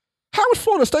 How is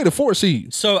Florida State a 4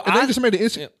 seed? So they just made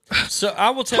the So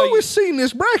I will tell you, who is seeing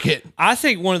this bracket? I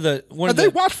think they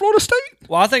watch Florida State?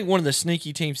 Well, I think one of the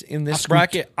sneaky teams in this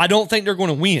bracket. I don't think they're going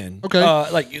to win. Okay,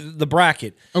 like the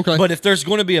bracket. Okay, but if there's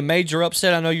going to be a major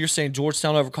upset, I know you're saying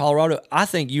Georgetown over Colorado. I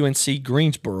think UNC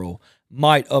Greensboro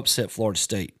might upset Florida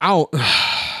State.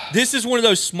 This is one of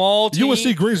those small teams.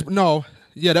 UNC Greensboro. No.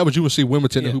 Yeah, that was UNC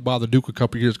Wilmington who bothered Duke a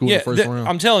couple years ago in the first round.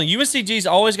 I'm telling you, UNCG's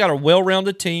always got a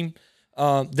well-rounded team.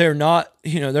 They're not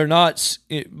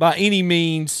by any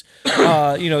means,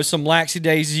 some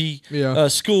lackadaisy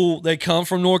school. They come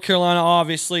from North Carolina.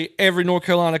 Obviously, every North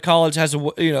Carolina college has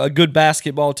a good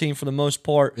basketball team for the most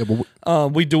part. Yeah,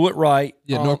 but we do it right.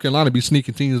 Yeah, North Carolina be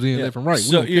sneaking teams in left and right.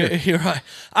 So you're right.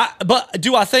 But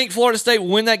do I think Florida State will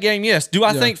win that game? Yes. Do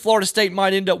I think Florida State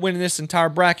might end up winning this entire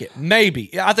bracket?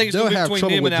 Maybe. I think it's going to be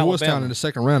between them and Alabama. Georgetown in the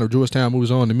second round. If Georgetown moves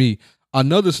on to me,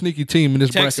 another sneaky team in this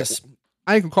bracket.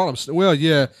 I ain't gonna call them. Well,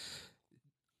 yeah.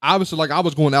 Obviously, like I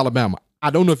was going to Alabama. I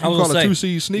don't know if you call it 2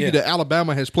 seed sneaky that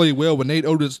Alabama has played well with Nate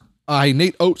Oates.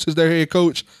 Nate Oates is their head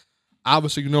coach.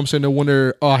 Obviously, you know what I'm saying, they won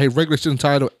their regular season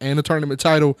title and the tournament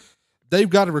title. They've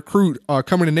got a recruit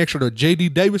coming in next year to J.D.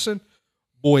 Davison.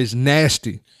 Boy, is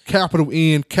nasty. Capital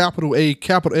N, capital A,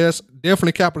 capital S,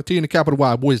 definitely capital T and a capital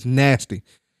Y. Boy, is nasty.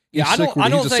 Yeah, I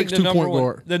don't think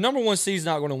the number 1 seed is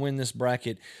not going to win this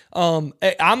bracket. I'm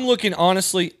looking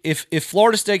honestly if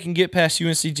Florida State can get past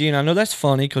UNCG, and I know that's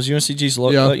funny because UNCG's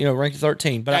ranked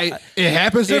 13, but it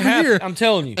happens every year. I'm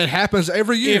telling you, it happens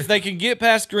every year. If they can get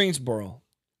past Greensboro,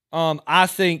 I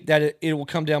think that it will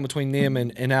come down between them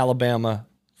and Alabama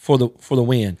for the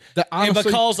win. Honestly, and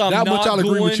because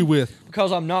agree with you with.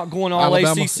 Because I'm not going all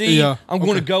Alabama, ACC, I'm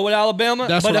going to go with Alabama.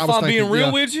 But if I'm being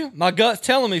real with you, my gut's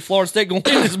telling me Florida State going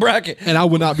to win this bracket. And I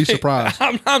would not be surprised.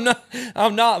 I'm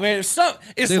not, man. It's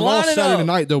they lost Saturday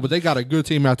night, though, but they got a good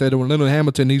team out there. Leonard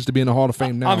Hamilton needs to be in the Hall of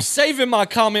Fame now. I'm saving my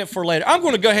comment for later. I'm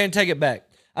going to go ahead and take it back.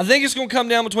 I think it's going to come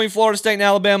down between Florida State and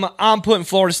Alabama. I'm putting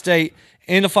Florida State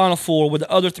in the Final Four with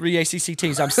the other 3 ACC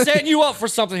teams. I'm setting you up for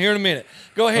something here in a minute.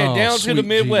 Go ahead, down to the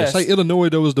Midwest. Say Illinois,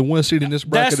 though, is the 1 seed in this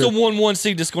bracket. That's the 1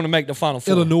 seed that's going to make the Final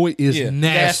Four. Illinois is nasty.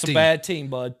 That's a bad team,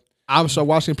 bud. I was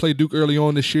watching them play Duke early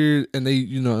on this year, and they,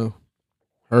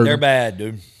 they're bad,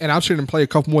 dude. And I've seen them play a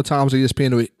couple more times at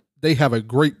ESPN. They have a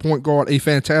great point guard, a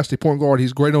fantastic point guard.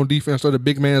 He's great on defense, so the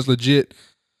big man's legit.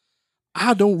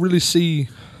 I don't really see.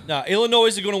 No, Illinois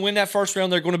is going to win that first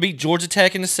round. They're going to beat Georgia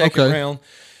Tech in the second round.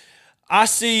 I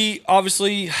see,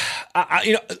 obviously,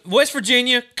 West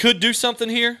Virginia could do something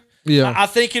here. Yeah, I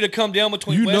think it'll come down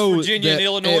between West Virginia and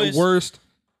Illinois. At worst,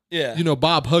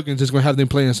 Bob Huggins is going to have them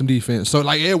playing some defense. So,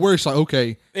 at worst,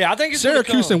 okay. Yeah, I think it's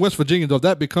Syracuse and West Virginia, though, if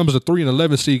that becomes a 3 and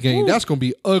 11 seed game, that's going to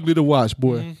be ugly to watch,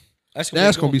 boy. Mm-hmm.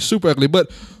 That's going to be super ugly.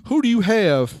 But who do you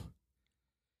have?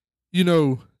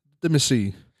 Let me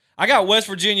see. I got West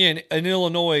Virginia and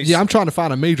Illinois. Yeah, I'm trying to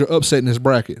find a major upset in this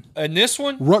bracket. And this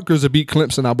one? Rutgers will beat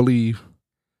Clemson, I believe.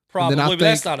 Probably, but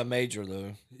that's not a major,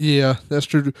 though. Yeah, that's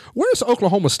true. Where's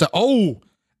Oklahoma State?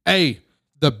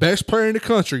 The best player in the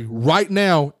country right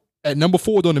now at number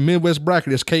 4 on the Midwest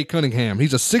bracket is Cade Cunningham.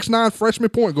 He's a 6'9" freshman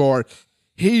point guard.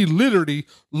 He literally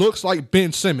looks like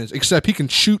Ben Simmons, except he can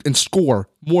shoot and score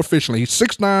more efficiently. He's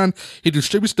 6'9". He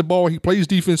distributes the ball. He plays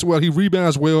defense well. He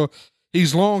rebounds well.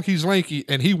 He's long. He's lanky,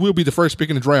 and he will be the first pick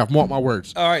in the draft. Mark my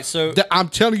words. All right, so I'm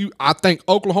telling you, I think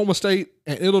Oklahoma State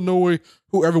and Illinois,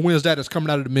 whoever wins that, is coming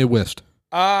out of the Midwest.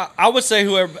 I would say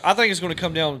whoever. I think it's going to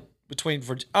come down between.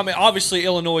 I mean, obviously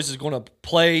Illinois is going to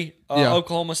play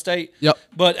Oklahoma State. Yep.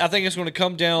 But I think it's going to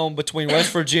come down between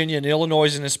West Virginia and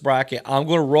Illinois in this bracket. I'm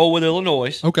going to roll with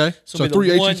Illinois. Okay. So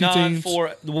 3 ACC teams.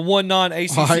 The one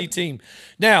non-ACC team.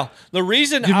 Now, the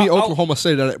reason give me Oklahoma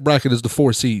State out of that bracket is the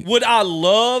 4 seed. Would I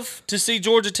love to see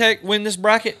Georgia Tech win this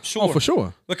bracket? Sure. Oh, for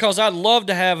sure. Because I'd love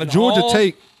to have an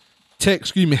Georgia Tech,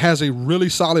 has a really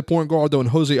solid point guard though in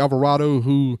Jose Alvarado,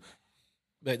 who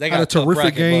they got had a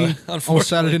terrific game on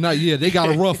Saturday night. Yeah, they got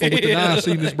a rough one with the 9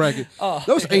 seed in this bracket.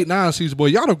 Those 8-9 seeds, boy,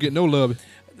 y'all don't get no love.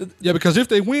 Yeah, because if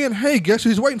they win, hey, guess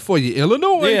who's waiting for you?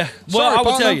 Illinois. Yeah. Well, I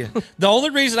will tell you, the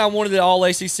only reason I wanted the All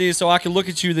ACC is so I could look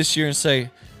at you this year and say,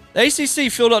 the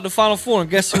ACC filled up the Final Four, and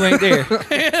guess who ain't there?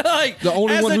 Like, the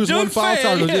only one who's won 5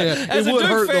 titles. Yeah, as a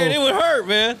Duke fan, it would hurt,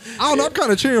 man. I don't know. I'm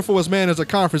kind of cheering for us, man, as a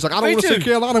conference. Like, I don't want to see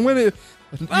Carolina win it.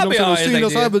 You know what I'm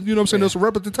saying? But you know what I'm saying? There's some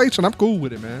representation. I'm cool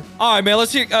with it, man. All right, man.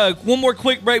 Let's hear one more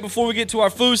quick break before we get to our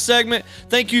food segment.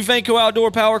 Thank you, Vanco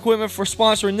Outdoor Power Equipment, for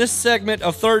sponsoring this segment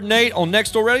of 3rd and 8 on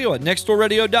Next Door Radio at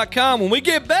nextdoorradio.com. When we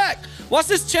get back, what's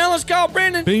this challenge called,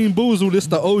 Brandon? Bean Boozled. It's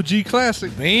the OG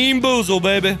classic. Bean Boozled,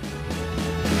 baby.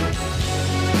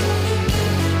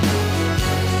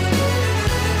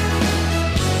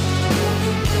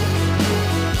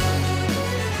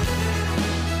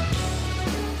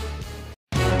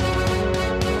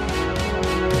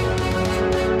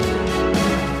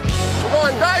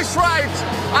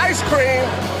 Ice cream,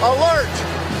 alert,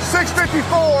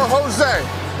 654, Jose.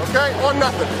 Okay, 1-0.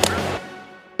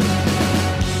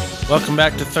 Welcome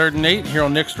back to 3rd and 8 here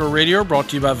on Next Door Radio, brought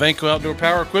to you by Vanco Outdoor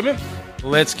Power Equipment.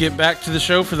 Let's get back to the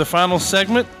show for the final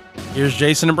segment. Here's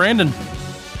Jason and Brandon.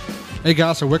 Hey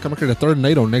guys, so welcome back to the 3rd and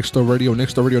 8 on Next Door Radio,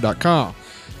 nextdoorradio.com.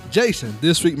 Jason,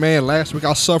 this week, man, last week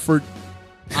I suffered.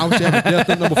 I was having death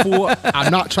at number 4. I'm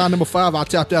not trying number 5. I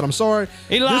tapped out. I'm sorry.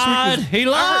 He lied.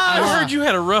 I heard you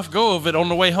had a rough go of it on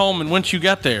the way home, and once you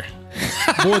got there.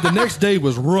 Boy, the next day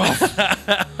was rough.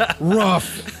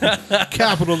 Rough.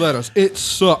 Capital letters. It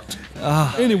sucked.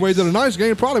 Anyway, the nice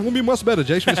game probably won't be much better,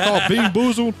 Jason. It's called Bean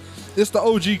Boozled. It's the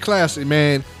OG classic,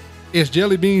 man. It's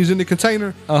jelly beans in the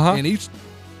container. And each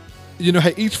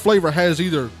flavor has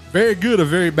either very good or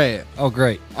very bad. Oh,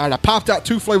 great. All right, I popped out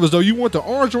 2 flavors, though. You want the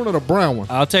orange one or the brown one?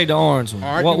 I'll take the orange one.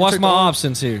 All right, what's my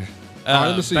options here? All right,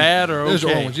 let me see. Bad or There's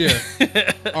okay? There's your orange,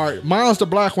 yeah. All right, mine's the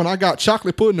black one. I got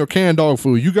chocolate pudding or canned dog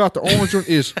food. You got the orange one.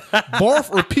 Is barf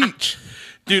or peach?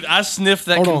 Dude, I sniffed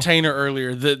that container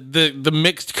earlier. The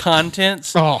mixed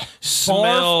contents. Oh,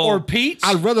 smell barf or peach?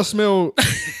 I'd rather smell...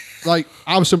 Like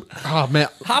I was, man.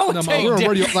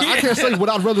 I can't say what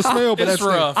I'd rather smell, but that's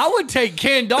rough. I would take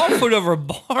canned dog food over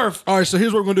barf. All right, so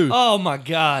here's what we're gonna do. Oh my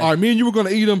god! All right, me and you were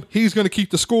gonna eat them. He's gonna keep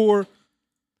the score.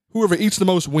 Whoever eats the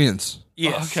most wins.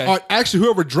 Yes. Okay. All right, actually,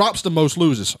 whoever drops the most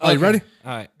loses. Are you ready?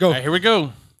 All right, go. All right, here we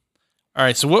go. All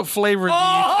right, so what flavor do you...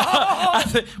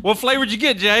 what flavor did you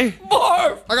get, Jay?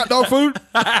 Barf! I got dog food.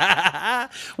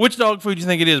 Which dog food do you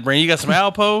think it is, Brandon? You got some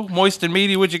Alpo, moist and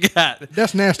meaty? What you got?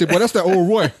 That's nasty, boy. That's that old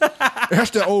Roy. That's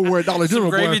that old Roy Dollar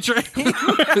General, gravy boy. train.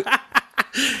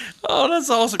 Oh, that's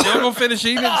awesome. Y'all gonna finish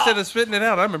eating it instead of spitting it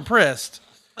out. I'm impressed.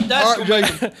 That's all right,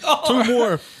 Jason. 2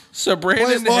 more. So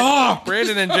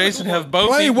Brandon and Jason have both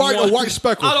plain white one. or white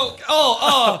speckle.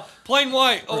 Plain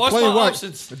white. What's plain my white.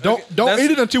 options? Don't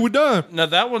eat it until we're done. No,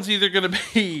 that one's either gonna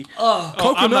be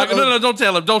coconut. No, don't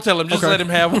tell him. Don't tell him. Just let him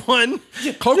have one.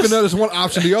 Coconut is one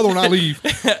option. The other one I leave.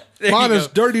 Mine is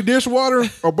dirty dishwater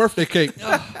or birthday cake.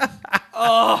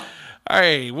 All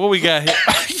right, what we got here?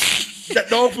 That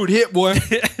dog food hit, boy.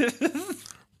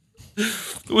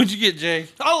 What'd you get, Jay?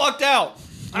 I lucked out.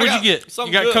 What'd you get?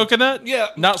 You got good. coconut? Yeah.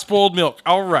 Not spoiled milk.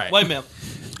 All right. Wait a minute.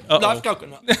 Not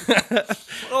coconut.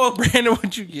 Brandon,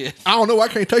 what'd you get? I don't know. I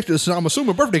can't taste this. So I'm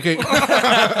assuming birthday cake.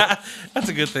 That's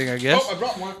a good thing, I guess. Oh, I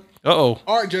dropped one. Uh-oh.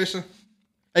 All right, Jason.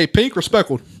 Hey, pink or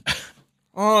speckled?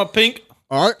 Pink.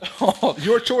 All right.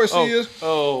 Your choice is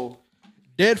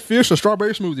dead fish or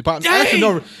strawberry smoothie. Pop. Actually,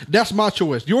 no, that's my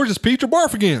choice. Yours is peach or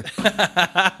barf again.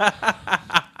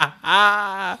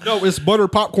 No, it's butter,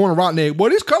 popcorn, and rotten egg. Boy,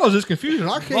 these colors is confusing.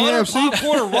 I can't have see.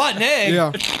 Popcorn and rotten egg?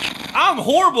 Yeah. I'm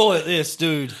horrible at this,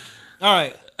 dude. All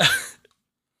right.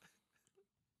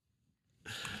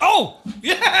 Oh,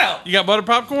 yeah. You got butter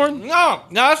popcorn? No,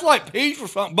 it's like peach or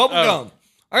something. Bubble gum.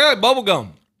 I got bubble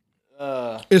gum.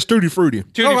 It's Tutti Frutti.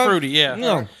 Tutti Frutti, yeah.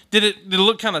 No. Did it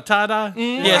look kind of tie-dye?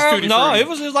 Yeah, it's Tutti no, Frutti. it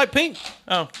was like pink.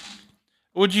 Oh.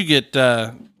 What'd you get,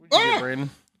 Brandon?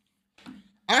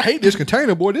 I hate this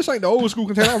container, boy. This ain't the old school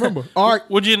container I remember. All right.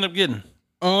 What'd you end up getting?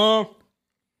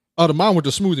 The mine was the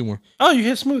smoothie one. Oh, you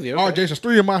had smoothie. Okay. All right, Jason,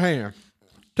 3 in my hand.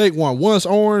 Take one. One's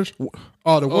orange.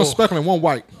 One speckled and one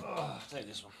white. Take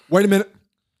this one. Wait a minute.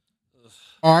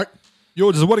 All right.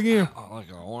 Yours is what again? I like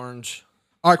an orange.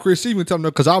 All right, Chris, see me tell me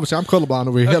because obviously I'm colorblind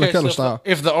over here. Hella Okay, Keller so style.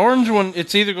 if the orange one,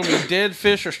 it's either going to be dead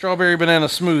fish or strawberry banana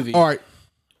smoothie. All right.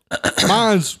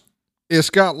 It's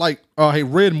got like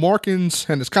red markings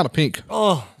and it's kind of pink.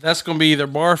 Oh, That's going to be either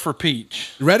barf or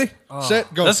peach. You ready?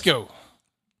 Set, go. Let's go.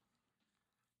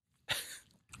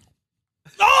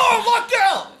 look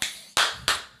out!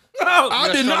 I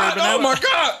did not. Oh my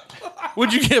God.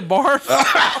 Would you get barf?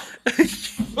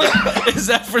 Is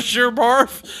that for sure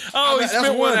barf? Oh, he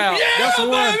spit one out. Yeah, That's the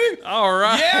one. baby. All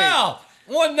right. Yeah.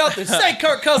 1-0. Say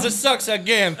Kirk Cousins sucks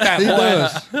again, fat He boy.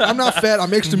 does. I'm not fat.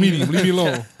 I'm extra medium. Leave me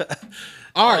alone.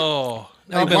 All right. Oh,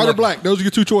 Hey, white or black? Those are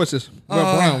your two choices.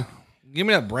 Brown. Give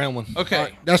me that brown one. okay. All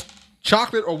right. That's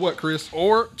chocolate or what, Chris?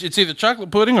 Or it's either chocolate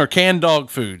pudding or canned dog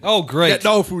food. Oh, great. That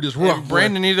dog food is rough. And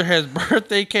Brandon either has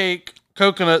birthday cake,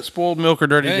 coconut, spoiled milk, or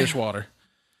dirty dishwater.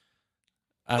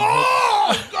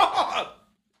 Oh, God.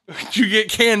 Did you get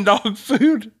canned dog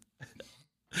food?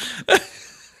 Look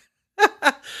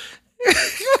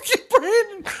at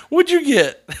Brandon. What'd you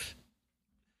get?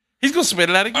 He's gonna spit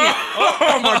it out again.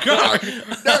 Oh my God.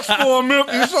 That spoiled milk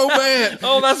is so bad.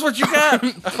 Oh, that's what you got.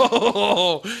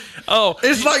 Oh,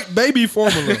 It's like baby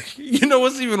formula. you know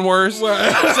what's even worse?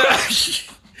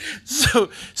 So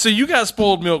you got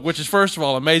spoiled milk, which is first of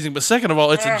all amazing, but second of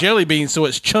all, it's a jelly bean, so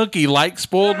it's chunky like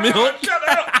spoiled milk. Shut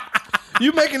up.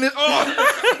 You making it?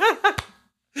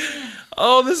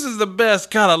 Oh, this is the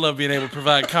best. God, I love being able to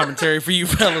provide commentary for you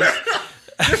fellas.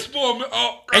 This spoiled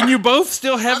milk. And you both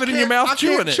still have it in your mouth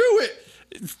chewing it. Chew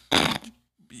it.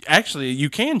 Actually, you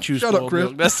can chew Shut up, spoiled Chris.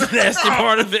 milk. That's the nasty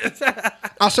part of it.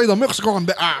 I say the milk's going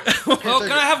back. Oh,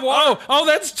 can I have water? Oh,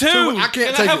 that's two. I can't Can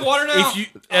I take have it. water now? If you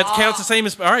that counts the same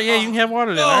as all right, yeah, you can have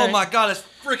water then. Oh, all right. my God. It's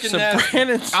freaking So nasty.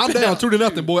 Brandon's I'm down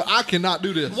 2-0, boy. I cannot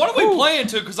do this. What are we playing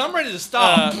to? Because I'm ready to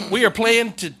stop. we are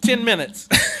playing to 10 minutes.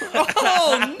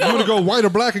 Oh, You no. want to go white or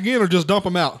black again or just dump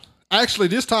them out? Actually,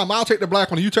 this time I'll take the black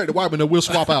one and you take the white one and we'll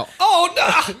swap out. Oh,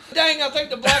 no. Dang, I think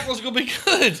the black one's going to be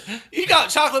good. You got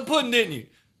chocolate pudding, didn't you?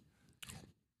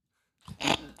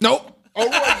 Nope. Oh,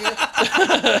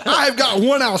 I have got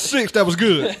 1 out of 6 that was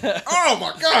good. Oh,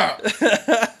 my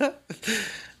God.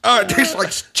 All right, tastes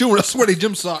like chewing a sweaty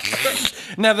gym sock.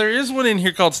 Now there is one in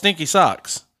here called Stinky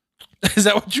Socks. Is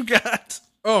that what you got?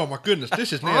 Oh, my goodness.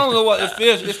 This is I don't know nasty. what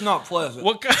this is. It's not pleasant.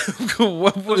 What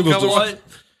what It was color? what?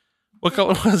 What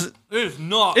color was it? It is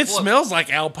not It pleasant. smells like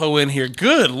Alpo in here.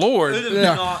 Good Lord. It is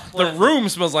Yeah. not The pleasant. room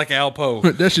smells like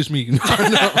Alpo. That's just me.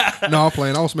 No, I'm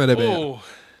playing. I don't smell that bad. Oh,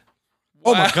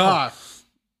 Oh, my wow. God.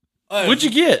 Hey, What'd you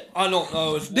get? I don't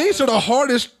know. It's These are the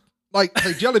hardest, like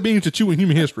jelly beans to chew in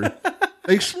human history.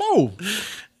 They slow.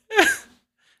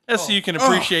 That's so you can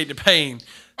appreciate the pain.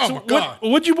 Oh, So my God.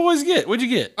 What'd you boys get? What'd you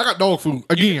get? I got dog food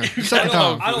again. Second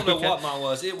time. I don't know what mine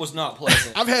was. It was not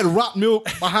pleasant. I've had rotten milk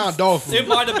behind dog It food.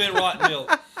 might have been rotten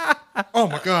milk. Oh,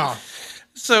 my God.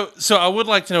 So I would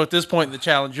like to know at this point in the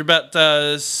challenge, you're about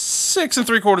 6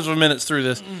 3/4 minutes through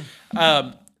this.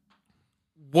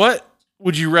 What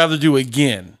would you rather do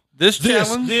again? This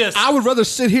challenge? This. I would rather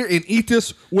sit here and eat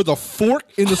this with a fork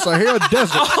in the Sahara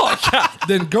Desert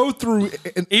than go through.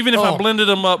 And, Even if I blended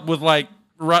them up with like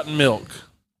rotten milk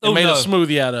and Oh, made no. a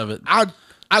smoothie out of it.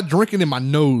 I drink it in my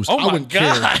nose. Oh I my wouldn't care.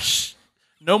 gosh.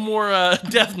 No more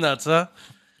death nuts, huh?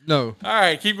 No. All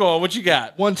right, keep going. What you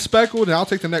got? One speckled, and I'll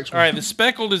take the next All one. right, the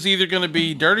speckled is either going to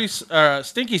be dirty,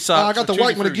 stinky socks. I got or the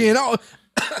white Tutti one Frutti. again. Oh,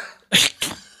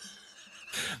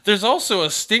 There's also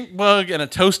a stink bug and a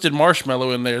toasted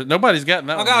marshmallow in there. Nobody's gotten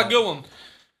that I one. got a yet. good one.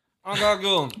 I got a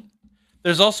good one.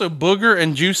 There's also booger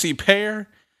and juicy pear,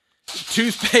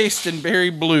 toothpaste and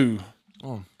berry blue.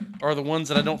 Are the ones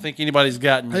that I don't think anybody's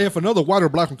gotten yet. hey, if another white or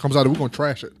black one comes out, we're going to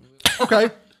trash it.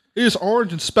 Okay. It's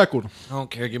orange and speckled. I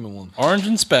don't care. Give me one. Orange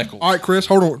and speckled. All right, Chris,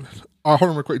 hold on. All right, hold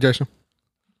on real quick, Jason.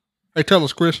 Hey, tell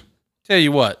us, Chris, Tell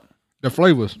you what. the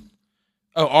flavors.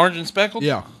 Oh, orange and speckled?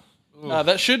 Yeah.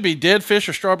 That should be dead fish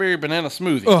or strawberry banana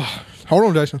smoothie. Hold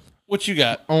on, Jason. What you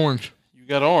got? Orange. You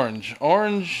got orange.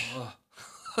 Orange.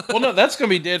 Well, no, that's going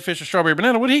to be dead fish or strawberry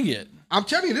banana. What did he get? I'm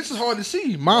telling you, this is hard to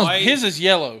see. Mine's His is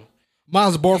yellow.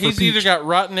 bar for He's peach. either got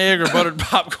rotten egg or buttered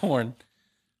popcorn.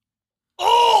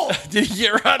 Oh! Did he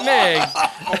get rotten egg?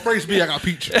 Oh, praise be, I got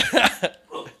peach.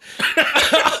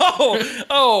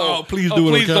 Oh, please do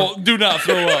it, Please okay? do not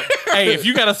throw up. Hey, if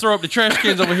you got to throw up the trash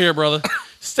cans over here, brother,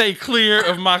 stay clear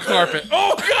of my carpet.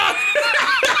 Oh, God!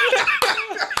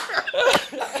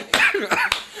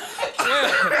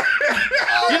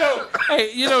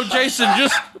 Jason,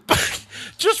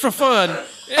 just for fun.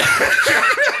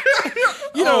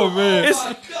 Man.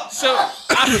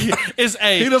 It's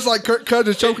a. He looks like Kirk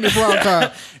Cousins choking in prime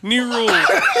time. New rule.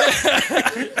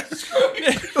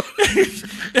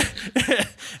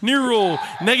 New rule.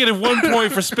 -1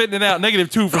 point for spitting it out.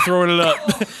 -2 for throwing it up.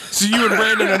 So you and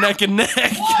Brandon are neck and neck.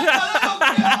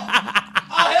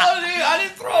 I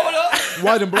didn't throw it up.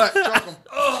 White and black. Chalk 'em.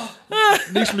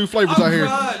 Need some new flavors out here.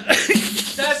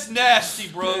 That's nasty,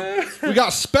 bro. We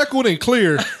got speckled and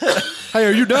clear. Hey,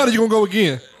 are you done or you going to go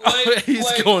again? He's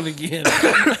going again.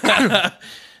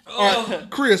 All right,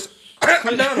 Chris,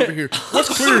 come down over here. What's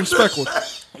clear and speckled?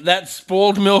 That's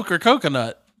spoiled milk or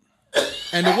coconut.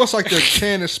 And then what's like the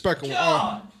tan and speckled?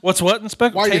 What's what in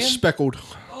speckled? White tan? is speckled.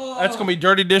 That's going to be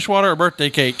dirty dishwater or birthday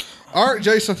cake. All right,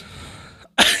 Jason.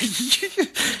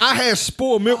 I had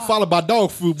spoiled milk followed by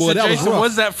dog food, boy. So that Jason, was rough.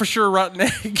 was that for sure rotten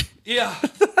egg? Yeah.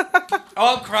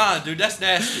 Oh, I'm crying, dude. That's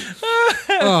nasty.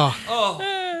 So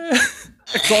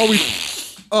are we...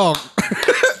 Oh,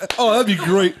 that'd be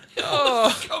great.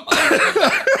 Oh,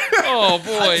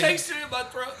 boy. I tasted it in my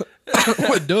throat.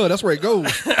 Well, duh, that's where it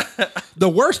goes. The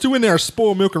worst two in there are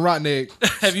spoiled milk and rotten egg.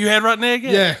 Have you had rotten egg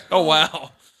yet? Yeah. Oh,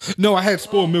 wow. No, I had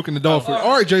spoiled milk in the dog food.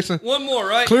 All right, Jason. One more,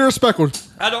 right? Clear or speckled?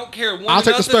 I don't care. I'll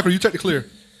take the speckled. You take the clear.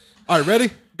 All right,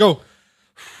 ready? Go.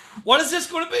 What is this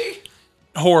going to be?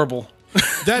 Horrible.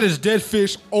 That is dead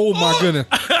fish. Oh, my goodness.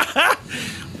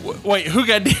 Wait, who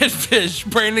got dead fish?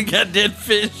 Brandon got dead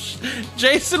fish.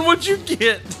 Jason, what'd you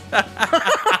get?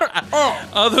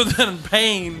 Other than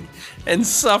pain and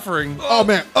suffering. Oh,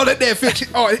 man. Oh, that dead fish.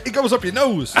 Oh, it goes up your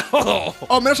nose. Oh,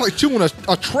 man, that's like chewing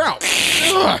a trout.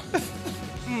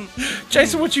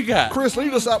 Jason, what you got? Chris,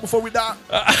 leave us out before we die.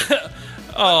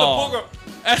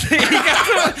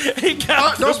 He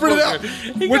got Don't spit it out.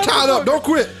 We're tied up. Don't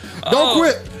quit. Don't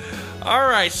quit. All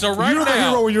right, so right You're now, the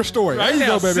hero in your story. Right there you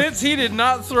now, go, baby. since he did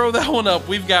not throw that one up,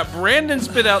 we've got Brandon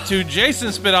spit out 2,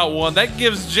 Jason spit out 1. That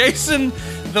gives Jason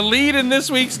the lead in this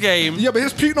week's game. Yeah, but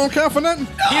his puke don't count for nothing.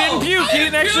 He didn't puke. He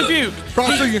didn't actually puke.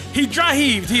 He dry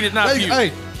heaved. He did not puke.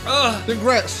 Hey,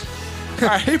 congrats.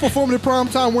 He performed in prime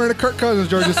time wearing a Kirk Cousins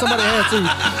jersey. Somebody had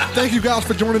to. Thank you guys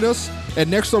for joining us at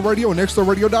Next Door Radio and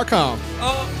nextdoorradio.com.